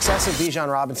the success of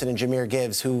Bijan Robinson and Jahmyr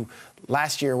Gibbs, who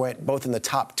last year went both in the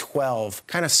top 12,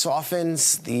 kind of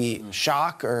softens the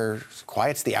shock or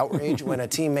quiets the outrage when a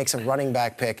team makes a running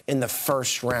back pick in the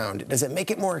first round. Does it make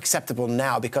it more acceptable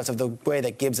now because of the way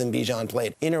that Gibbs and Bijan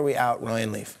played? In or we out,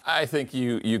 Ryan Leaf? I think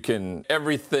you can,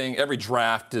 every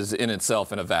draft is in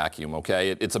itself in a vacuum,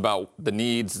 okay? It's about the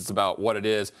needs, it's about what it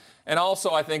is. And also,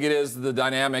 I think it is the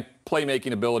dynamic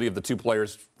playmaking ability of the two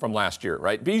players from last year,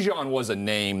 right? Bijan was a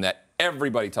name that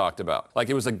everybody talked about. Like,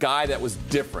 it was a guy that was a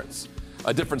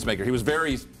difference maker. He was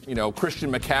very,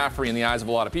 Christian McCaffrey in the eyes of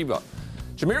a lot of people.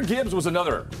 Jahmyr Gibbs was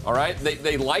another, all right?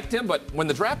 They liked him, but when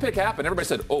the draft pick happened, everybody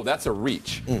said, oh, that's a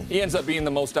reach. He ends up being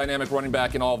the most dynamic running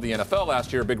back in all of the NFL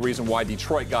last year, a big reason why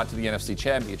Detroit got to the NFC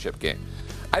Championship game.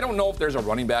 I don't know if there's a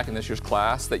running back in this year's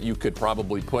class that you could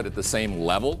probably put at the same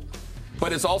level,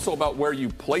 but it's also about where you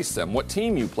place them, what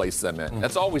team you place them in.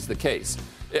 That's always the case.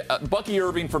 Bucky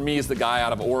Irving, for me, is the guy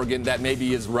out of Oregon that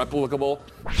maybe is replicable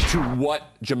to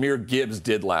what Jahmyr Gibbs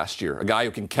did last year. A guy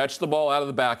who can catch the ball out of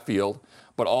the backfield,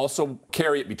 but also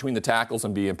carry it between the tackles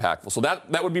and be impactful. So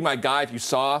that would be my guy if you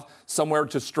saw somewhere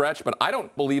to stretch. But I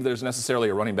don't believe there's necessarily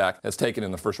a running back that's taken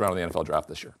in the first round of the NFL draft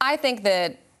this year. I think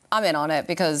that I'm in on it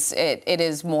because it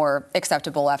is more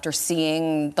acceptable after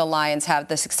seeing the Lions have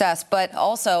the success. But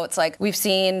also, it's like we've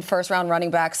seen first-round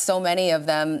running backs, so many of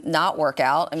them not work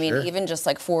out. I mean, even just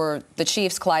like for the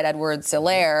Chiefs, Clyde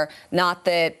Edwards-Helaire, not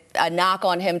that a knock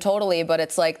on him totally, but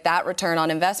it's like that return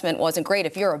on investment wasn't great.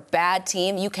 If you're a bad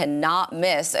team, you cannot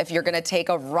miss if you're going to take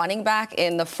a running back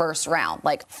in the first round,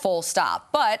 like full stop.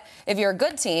 But if you're a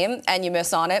good team and you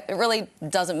miss on it, it really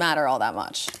doesn't matter all that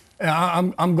much.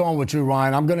 I'm going with you,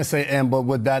 Ryan. I'm going to say M, but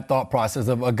with that thought process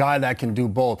of a guy that can do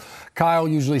both. Kyle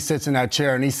usually sits in that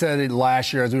chair, and he said it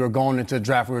last year as we were going into the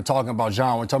draft. We were talking about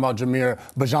John. We're talking about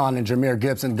Bijan and Jahmyr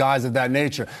Gibbs and guys of that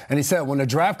nature. And he said when the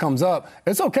draft comes up,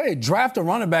 it's okay. Draft a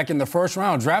running back in the first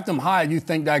round. Draft him high if you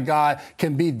think that guy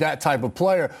can be that type of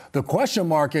player. The question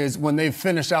mark is when they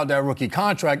finish out that rookie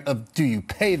contract of do you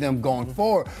pay them going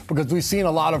forward? Because we've seen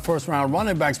a lot of first-round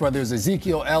running backs, whether it's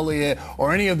Ezekiel Elliott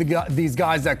or any of these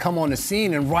guys that come on the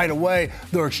scene, and right away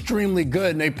they're extremely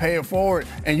good and they pay it forward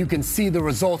and you can see the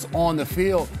results on the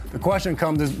field. The question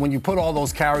comes is when you put all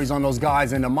those carries on those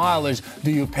guys in the mileage,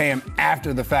 do you pay them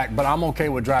after the fact? But I'm okay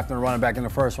with drafting a running back in the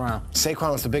first round.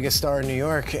 Saquon was the biggest star in New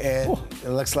York, and it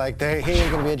looks like he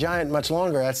ain't going to be a Giant much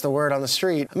longer. That's the word on the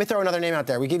street. Let me throw another name out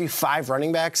there. We give you 5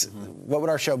 running backs. What would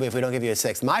our show be if we don't give you a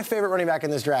 6th? My favorite running back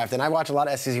in this draft, and I watch a lot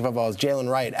of SEC football, is Jalen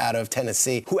Wright out of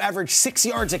Tennessee, who averaged 6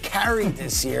 yards a carry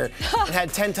this year and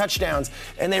had 10 touchdowns.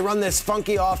 And they run this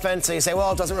funky offense, so you say,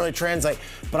 well, it doesn't really translate.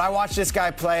 But I watched this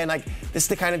guy play, and this is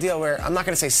the kind of deal where I'm not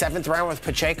going to say 7th round with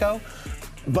Pacheco,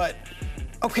 but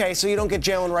okay, so you don't get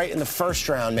Jalen Wright in the first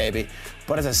round maybe,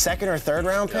 but as a 2nd or 3rd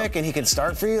round pick and he can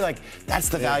start for you, that's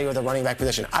the value of the running back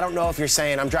position. I don't know if you're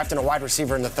saying I'm drafting a wide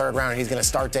receiver in the 3rd round and he's going to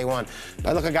start day 1. But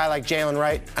I look at a guy like Jalen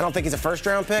Wright, I don't think he's a 1st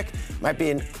round pick, might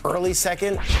be an early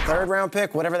 2nd, 3rd round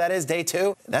pick, whatever that is, day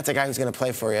 2. That's a guy who's going to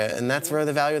play for you, and that's where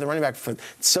the value of the running back is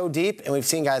so deep, and we've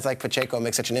seen guys like Pacheco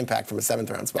make such an impact from a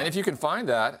 7th round spot. And if you can find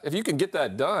that, if you can get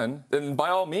that done, then by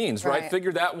all means, right?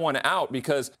 Figure that one out,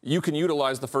 because you can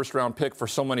utilize the 1st round pick for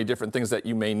so many different things that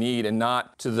you may need, and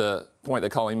not to the point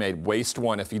that Colleen made, waste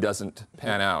one if he doesn't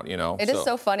pan out, It is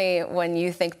so funny when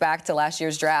you think back to last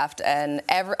year's draft, and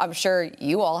I'm sure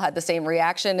you all had the same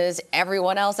reaction as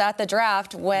everyone else at the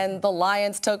draft when the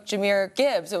Lions took Jahmyr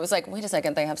Gibbs. It was like, wait a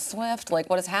second, they have Swift?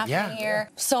 What is happening here?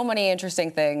 So many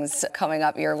interesting things coming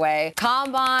up your way.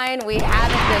 Combine, we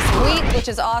have it this week, which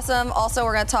is awesome. Also,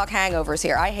 we're going to talk hangovers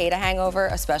here. I hate a hangover,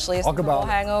 especially a Super Bowl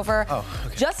hangover.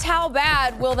 Just how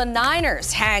bad will the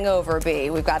Niners hangover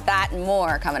be? We've got that and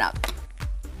more coming up.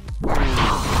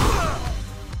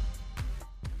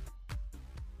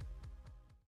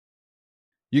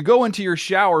 You go into your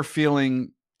shower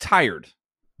feeling tired,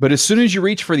 but as soon as you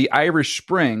reach for the Irish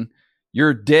Spring,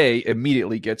 your day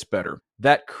immediately gets better.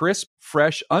 That crisp,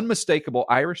 fresh, unmistakable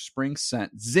Irish Spring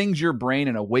scent zings your brain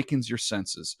and awakens your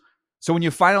senses. So when you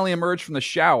finally emerge from the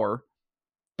shower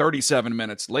 37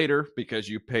 minutes later, because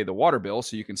you pay the water bill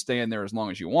so you can stay in there as long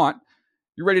as you want,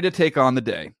 you're ready to take on the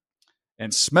day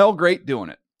and smell great doing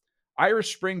it.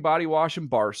 Irish Spring Body Wash and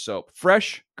Bar Soap.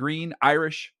 Fresh, green,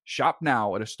 Irish. Shop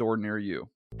now at a store near you.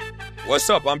 What's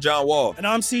up? I'm John Wall. And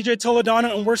I'm CJ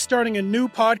Toledano, and we're starting a new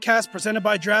podcast presented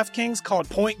by DraftKings called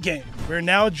Point Game. We're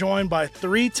now joined by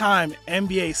three-time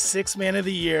NBA Sixth Man of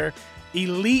the Year,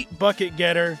 elite bucket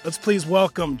getter. Let's please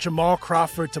welcome Jamal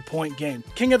Crawford to Point Game.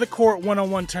 King of the Court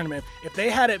one-on-one tournament. If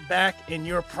they had it back in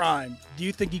your prime, do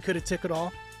you think you could have took it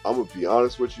all? I'm going to be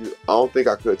honest with you. I don't think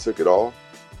I could have took it all,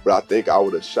 but I think I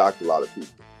would have shocked a lot of people.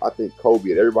 I think Kobe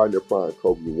and everybody in their prime,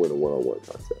 Kobe would win a one-on-one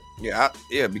contest.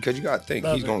 Yeah, because you got to think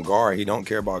he's going to guard. He don't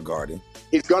care about guarding.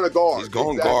 He's going to guard. He's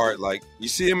going to guard. Like, you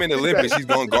see him in the Olympics, he's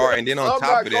going to guard. And then on top of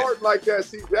that. I'm not guarding like that,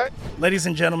 CJ. Ladies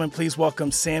and gentlemen, please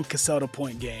welcome Sam Cassell to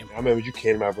Point Game. I remember you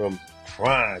came out from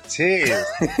crying, tears.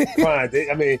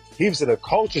 I mean, he was in a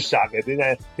culture shock. And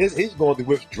then he's going through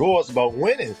withdrawals about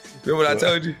winning. Remember what I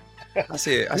told you? I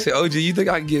said, OG, you think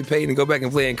I can get paid and go back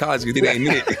and play in college because it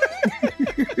ain't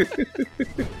it?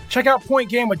 Check out Point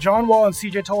Game with John Wall and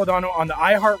CJ Toledano on the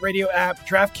iHeartRadio app,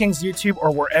 DraftKings YouTube, or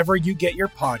wherever you get your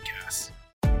podcasts.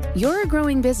 You're a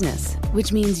growing business,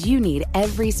 which means you need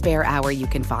every spare hour you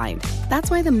can find.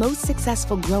 That's why the most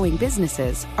successful growing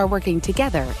businesses are working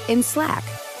together in Slack.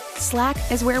 Slack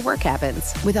is where work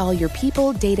happens, with all your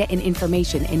people, data, and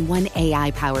information in one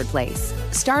AI-powered place.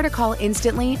 Start a call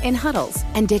instantly in huddles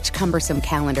and ditch cumbersome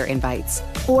calendar invites.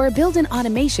 Or build an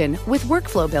automation with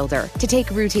Workflow Builder to take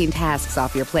routine tasks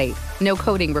off your plate. No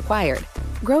coding required.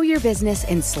 Grow your business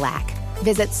in Slack.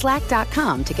 Visit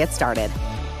slack.com to get started.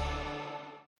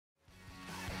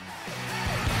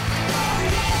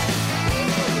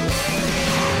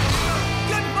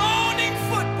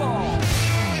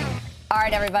 All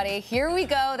right, everybody, here we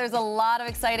go. There's a lot of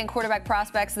exciting quarterback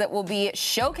prospects that will be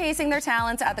showcasing their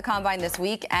talents at the Combine this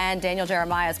week, and Daniel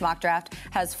Jeremiah's mock draft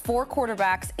has 4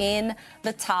 quarterbacks in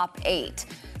the top 8.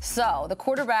 So the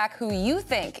quarterback who you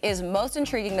think is most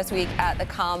intriguing this week at the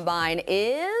Combine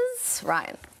is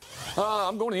Ryan.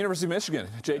 I'm going to the University of Michigan,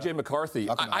 J.J. McCarthy.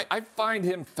 I find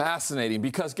him fascinating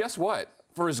because guess what?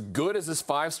 For as good as this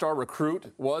 5-star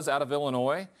recruit was out of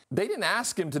Illinois, they didn't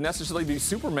ask him to necessarily be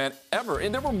Superman ever.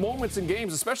 And there were moments in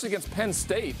games, especially against Penn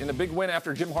State in the big win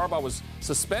after Jim Harbaugh was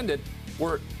suspended,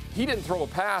 where he didn't throw a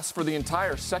pass for the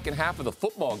entire second half of the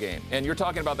football game. And you're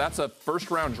talking about that's a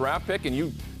first-round draft pick, and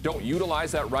you don't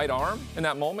utilize that right arm in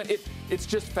that moment. It's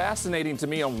just fascinating to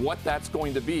me on what that's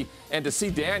going to be. And to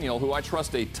see Daniel, who I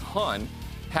trust a ton,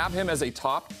 have him as a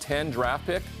top 10 draft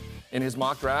pick in his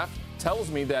mock draft,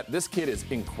 tells me that this kid is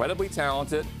incredibly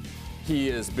talented. He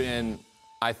has been,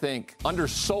 I think,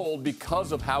 undersold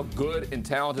because of how good and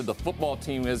talented the football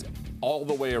team is all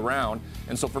the way around.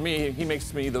 And so for me, he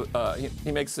makes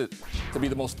it to be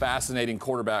the most fascinating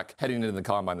quarterback heading into the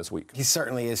Combine this week. He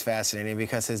certainly is fascinating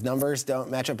because his numbers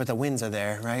don't match up, but the wins are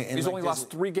there, right? And he's only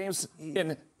lost 3 games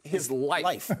in his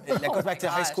life. And that goes back to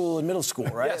high school and middle school,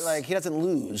 right? Yes. Like, he doesn't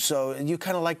lose. So you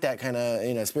kind of like that kind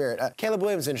of, spirit. Caleb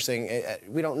Williams is interesting.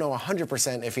 We don't know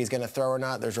 100% if he's going to throw or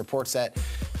not. There's reports that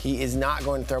he is not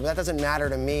going to throw, but that doesn't matter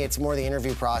to me. It's more the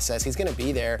interview process. He's going to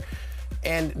be there.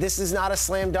 And this is not a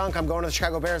slam dunk. I'm going to the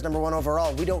Chicago Bears #1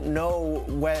 overall. We don't know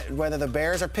whether the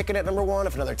Bears are picking at #1,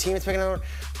 if another team is picking at #1.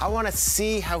 I want to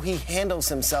see how he handles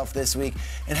himself this week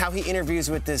and how he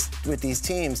interviews with these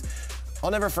teams. I'll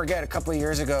never forget a couple of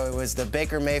years ago, it was the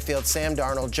Baker Mayfield, Sam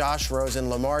Darnold, Josh Rosen,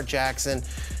 Lamar Jackson,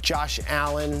 Josh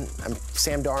Allen,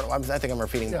 Sam Darnold. I think I'm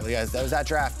repeating that, guys. That was that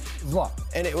draft.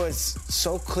 And it was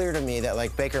so clear to me that,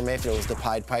 like, Baker Mayfield was the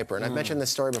Pied Piper. And I've mentioned this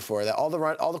story before, that all the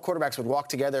quarterbacks would walk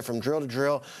together from drill to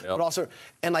drill, but also,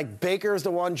 and, like, Baker's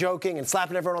the one joking and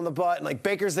slapping everyone on the butt, and, like,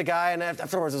 Baker's the guy, and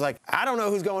afterwards it was like, I don't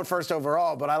know who's going first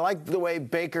overall, but I like the way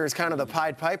Baker is kind of the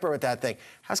Pied Piper with that thing.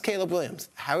 How's Caleb Williams?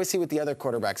 How is he with the other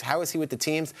quarterbacks? How is he with the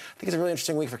teams? I think it's a really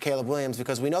interesting week for Caleb Williams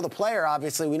because we know the player,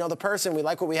 obviously. We know the person. We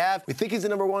like what we have. We think he's the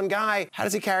 #1 guy. How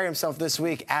does he carry himself this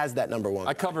week as that #1 guy?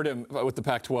 I covered him with the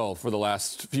Pac-12 for the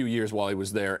last few years while he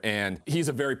was there, and he's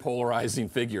a very polarizing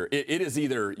figure. It is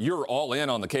either you're all in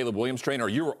on the Caleb Williams train or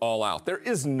you're all out. There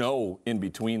is no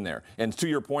in-between there. And to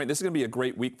your point, this is going to be a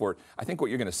great week for it. I think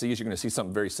what you're going to see is you're going to see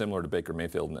something very similar to Baker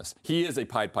Mayfield in this. He is a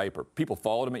Pied Piper. People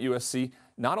followed him at USC,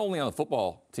 not only on the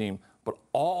football team, but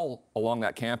all along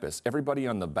that campus, everybody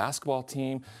on the basketball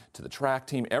team to the track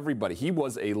team, everybody, he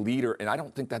was a leader, and I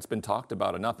don't think that's been talked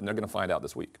about enough, and they're going to find out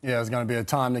this week. Yeah, it's going to be a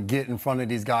time to get in front of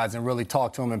these guys and really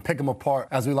talk to them and pick them apart,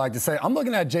 as we like to say. I'm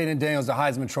looking at Jaden Daniels, the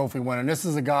Heisman Trophy winner. This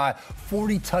is a guy,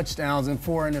 40 touchdowns and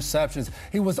 4 interceptions.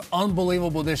 He was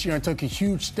unbelievable this year and took a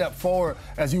huge step forward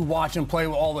as you watch him play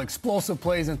with all the explosive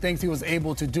plays and things he was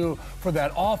able to do for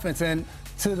that offense. And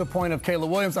to the point of Caleb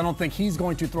Williams, I don't think he's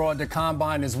going to throw at the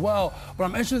combine as well, but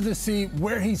I'm interested to see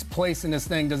where he's placed in this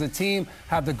thing. Does a team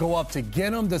have to go up to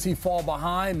get him? Does he fall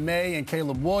behind May and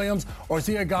Caleb Williams? Or is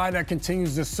he a guy that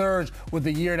continues to surge with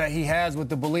the year that he has, with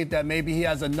the belief that maybe he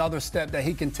has another step that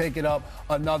he can take it up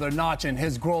another notch in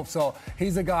his growth? So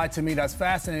he's a guy to me that's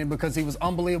fascinating because he was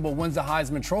unbelievable, wins the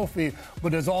Heisman Trophy,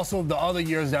 but there's also the other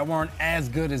years that weren't as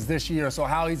good as this year. So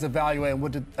how he's evaluated and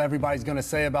what everybody's going to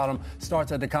say about him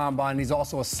starts at the combine. He's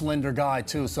also a slender guy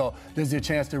too, so there's a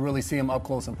chance to really see him up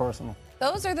close and personal.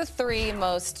 Those are the 3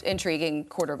 most intriguing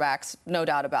quarterbacks, no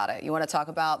doubt about it. You want to talk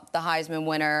about the Heisman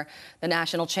winner, the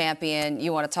national champion.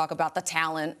 You want to talk about the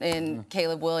talent in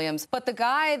Caleb Williams. But the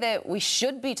guy that we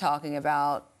should be talking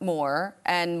about more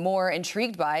and more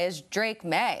intrigued by is Drake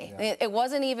May. Yeah. It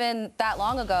wasn't even that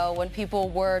long ago when people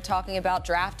were talking about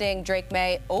drafting Drake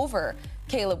May over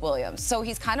Caleb Williams. So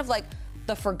he's kind of like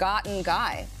the forgotten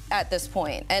guy at this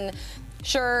point. And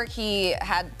sure, he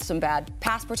had some bad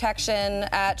pass protection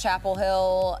at Chapel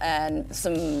Hill and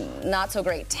some not so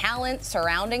great talent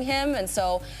surrounding him, and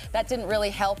so that didn't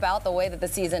really help out the way that the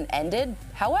season ended.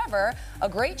 However, a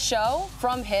great show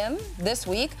from him this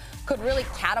week could really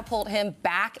catapult him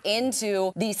back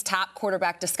into these top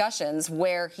quarterback discussions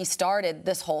where he started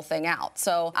this whole thing out.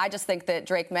 So I just think that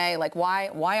Drake May, like,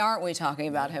 why aren't we talking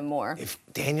about him more? If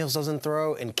Daniels doesn't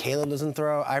throw and Caleb doesn't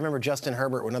throw, I remember Justin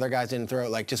Herbert, when other guys didn't throw,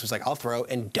 like, just was like, I'll throw,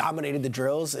 and dominated the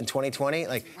drills in 2020.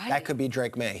 Like, that could be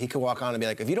Drake May. He could walk on and be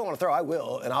like, if you don't want to throw, I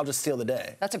will, and I'll just steal the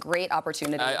day. That's a great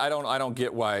opportunity. I don't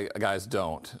get why guys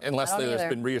don't, unless there's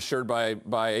been reassured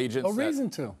by agents. No reason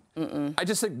to. I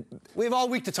just think we have all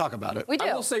week to talk about it. We do.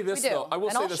 I will say this though. I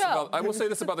will say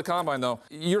this about the combine though.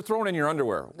 You're throwing in your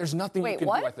underwear. There's nothing you can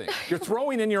do. I think you're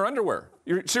throwing in your underwear.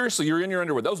 Seriously, you're in your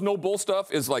underwear. Those no bull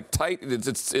stuff is like tight.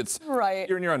 It's right.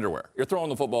 You're in your underwear. You're throwing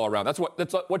the football around. That's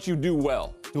what you do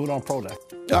well. Do it on pro day.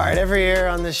 All right, every year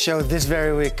on this show, this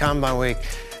very week, Combine Week,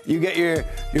 you get your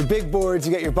big boards,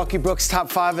 you get your Bucky Brooks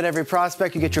top 5 at every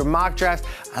prospect, you get your mock drafts.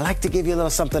 I like to give you a little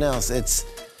something else. It's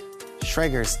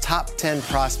Schrager's top 10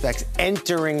 prospects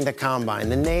entering the Combine.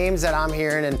 The names that I'm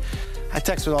hearing, and I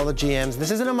text with all the GMs.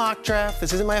 This isn't a mock draft.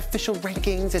 This isn't my official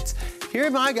rankings. It's here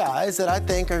are my guys that I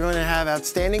think are going to have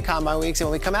outstanding Combine weeks.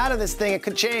 And when we come out of this thing, it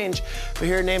could change. But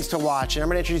here are names to watch. And I'm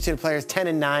going to introduce you to players 10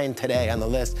 and 9 today on the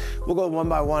list. We'll go one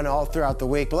by one all throughout the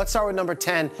week. But let's start with number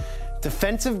 10,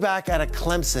 defensive back out of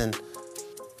Clemson.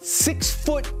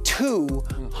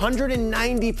 6'2",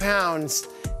 190 pounds,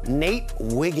 Nate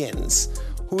Wiggins.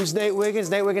 Who's Nate Wiggins?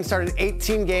 Nate Wiggins started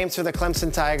 18 games for the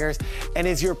Clemson Tigers and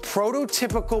is your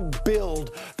prototypical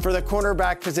build for the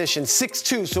cornerback position.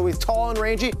 6'2", so he's tall and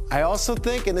rangy. I also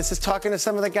think, and this is talking to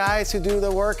some of the guys who do the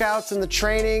workouts and the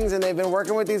trainings, and they've been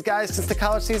working with these guys since the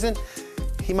college season,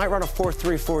 he might run a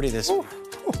 4.3 40 this year.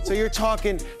 So you're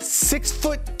talking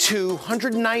 6'2",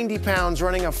 190 pounds,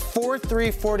 running a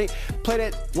 4.3 40, played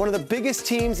at one of the biggest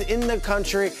teams in the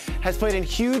country, has played in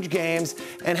huge games,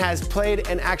 and has played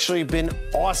and actually been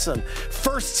awesome.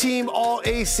 First team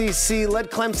All-ACC,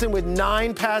 led Clemson with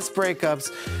 9 pass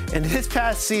breakups, and this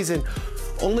past season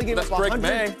only gave up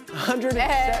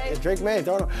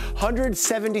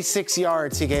 176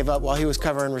 yards he gave up while he was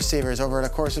covering receivers over the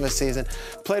course of a season.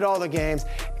 Played all the games,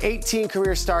 18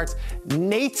 career starts.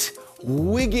 Nate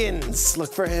Wiggins,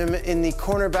 look for him in the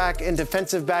cornerback and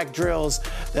defensive back drills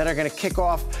that are going to kick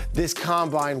off this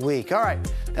Combine week. All right,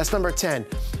 that's number 10.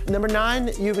 Number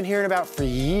 9, you've been hearing about for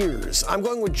years. I'm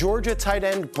going with Georgia tight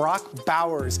end Brock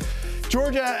Bowers.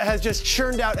 Georgia has just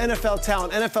churned out NFL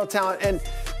talent, and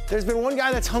there's been one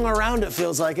guy that's hung around, it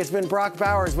feels like. It's been Brock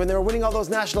Bowers. When they were winning all those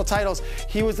national titles,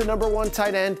 he was the #1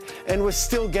 tight end and was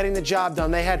still getting the job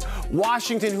done. They had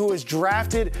Washington, who was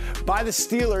drafted by the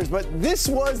Steelers, but this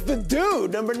was the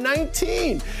dude, number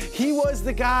 19. He was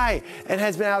the guy and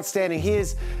has been outstanding. He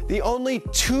is the only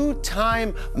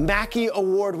 2-time Mackey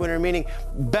Award winner, meaning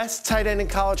best tight end in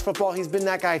college football. He's been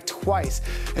that guy twice.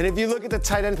 And if you look at the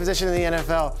tight end position in the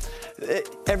NFL,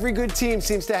 every good team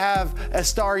seems to have a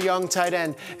star young tight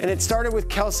end. And it started with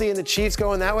Kelsey and the Chiefs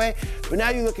going that way. But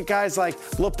now you look at guys like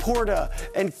Laporta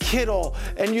and Kittle,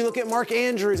 and you look at Mark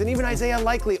Andrews and even Isaiah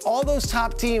Likely. All those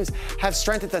top teams have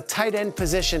strength at the tight end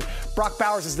position. Brock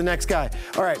Bowers is the next guy.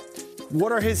 All right,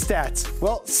 what are his stats?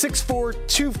 Well, 6'4",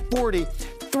 240,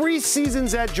 3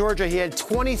 seasons at Georgia, he had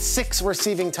 26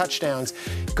 receiving touchdowns.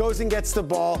 Goes and gets the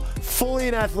ball, fully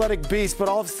an athletic beast, but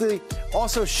obviously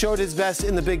also showed his best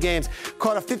in the big games.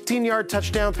 Caught a 15-yard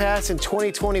touchdown pass in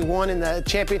 2021 in the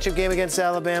championship game against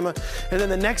Alabama. And then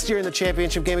the next year in the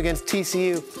championship game against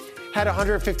TCU, had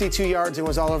 152 yards and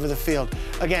was all over the field.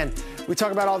 Again, we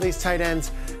talk about all these tight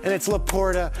ends, and it's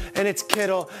Laporta, and it's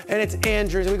Kittle, and it's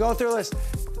Andrews. We go through a list.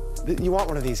 You want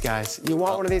one of these guys. You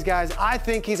want one of these guys. I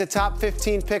think he's a top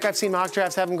 15 pick. I've seen mock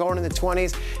drafts have him going in the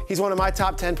 20s. He's one of my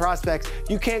top 10 prospects.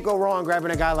 You can't go wrong grabbing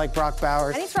a guy like Brock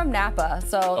Bowers. And he's from Napa,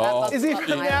 so is he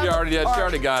from Napa? She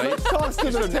already got it.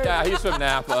 He's from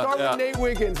Napa. Start with Nate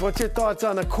Wiggins. What's your thoughts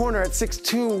on the corner at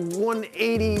 6'2",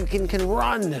 180, can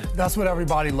run? That's what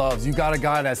everybody loves. You got a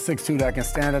guy that's 6'2", that can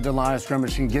stand at the line of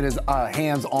scrimmage, can get his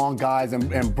hands on guys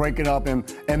and break it up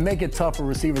and make it tough for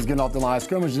receivers getting off the line of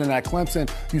scrimmage. And then at Clemson,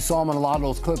 you saw him in a lot of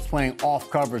those clips playing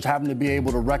off coverage, having to be able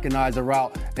to recognize the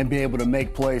route and be able to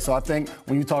make plays. So I think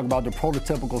when you talk about the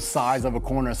prototypical size of a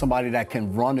corner, somebody that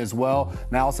can run as well,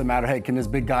 now it's a matter, hey, can this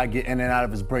big guy get in and out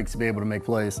of his breaks to be able to make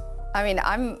plays? I mean,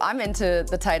 I'm into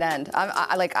the tight end.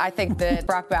 I think that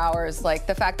Brock Bowers, like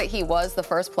the fact that he was the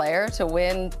first player to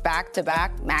win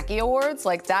back-to-back Mackey Awards,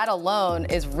 like that alone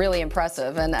is really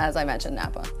impressive. And as I mentioned,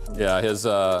 Napa. Yeah, his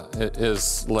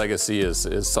legacy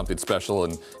is something special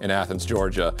in Athens,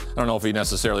 Georgia. I don't know if he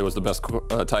necessarily was the best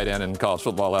tight end in college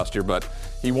football last year, but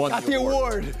he won the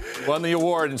award. Won the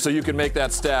award, and so you can make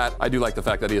that stat. I do like the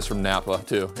fact that he is from Napa,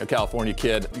 too. A California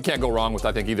kid. You can't go wrong with,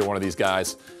 I think, either one of these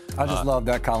guys. I just love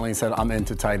that Colleen said, I'm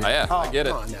into tight end. Yeah, I get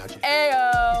it.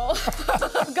 Ayo.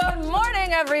 Good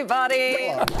morning, everybody.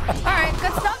 All right,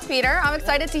 good stuff, Peter. I'm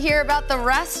excited to hear about the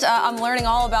rest. I'm learning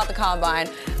all about the Combine.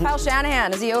 Kyle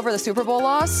Shanahan, is he over the Super Bowl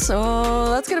loss?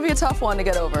 Oh, that's going to be a tough one to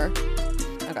get over.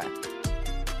 Okay.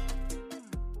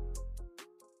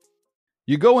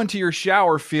 You go into your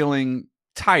shower feeling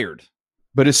tired,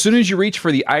 but as soon as you reach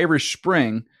for the Irish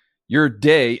Spring, your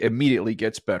day immediately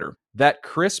gets better. That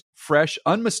crisp, fresh,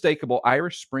 unmistakable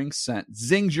Irish Spring scent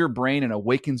zings your brain and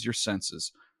awakens your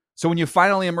senses. So when you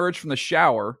finally emerge from the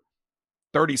shower,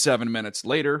 37 minutes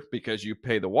later, because you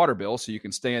pay the water bill so you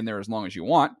can stay in there as long as you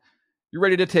want, you're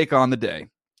ready to take on the day.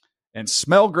 And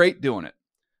smell great doing it.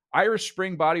 Irish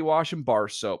Spring Body Wash and Bar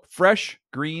Soap. Fresh,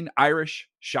 green, Irish.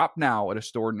 Shop now at a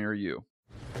store near you.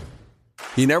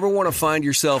 You never want to find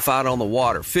yourself out on the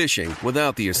water fishing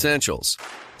without the essentials.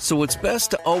 So it's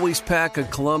best to always pack a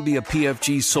Columbia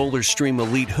PFG Solar Stream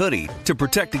Elite hoodie to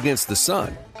protect against the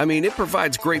sun. I mean, it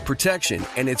provides great protection,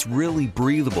 and it's really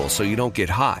breathable so you don't get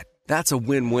hot. That's a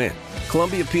win-win.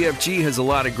 Columbia PFG has a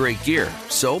lot of great gear.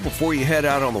 So before you head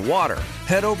out on the water,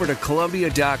 head over to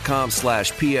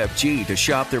Columbia.com/PFG to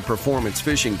shop their performance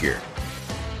fishing gear.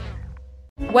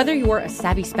 Whether you're a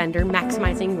savvy spender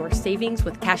maximizing your savings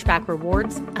with cashback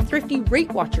rewards, a thrifty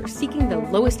rate watcher seeking the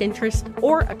lowest interest,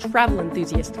 or a travel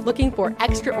enthusiast looking for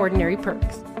extraordinary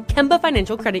perks, Kemba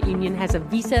Financial Credit Union has a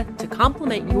visa to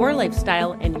complement your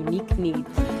lifestyle and unique needs.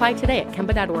 Apply today at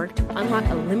Kemba.org to unlock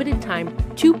a limited-time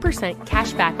 2%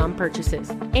 cash back on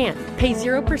purchases and pay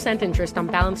 0% interest on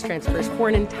balance transfers for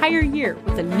an entire year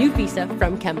with a new visa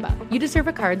from Kemba. You deserve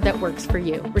a card that works for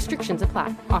you. Restrictions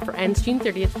apply. Offer ends June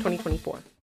 30th, 2024.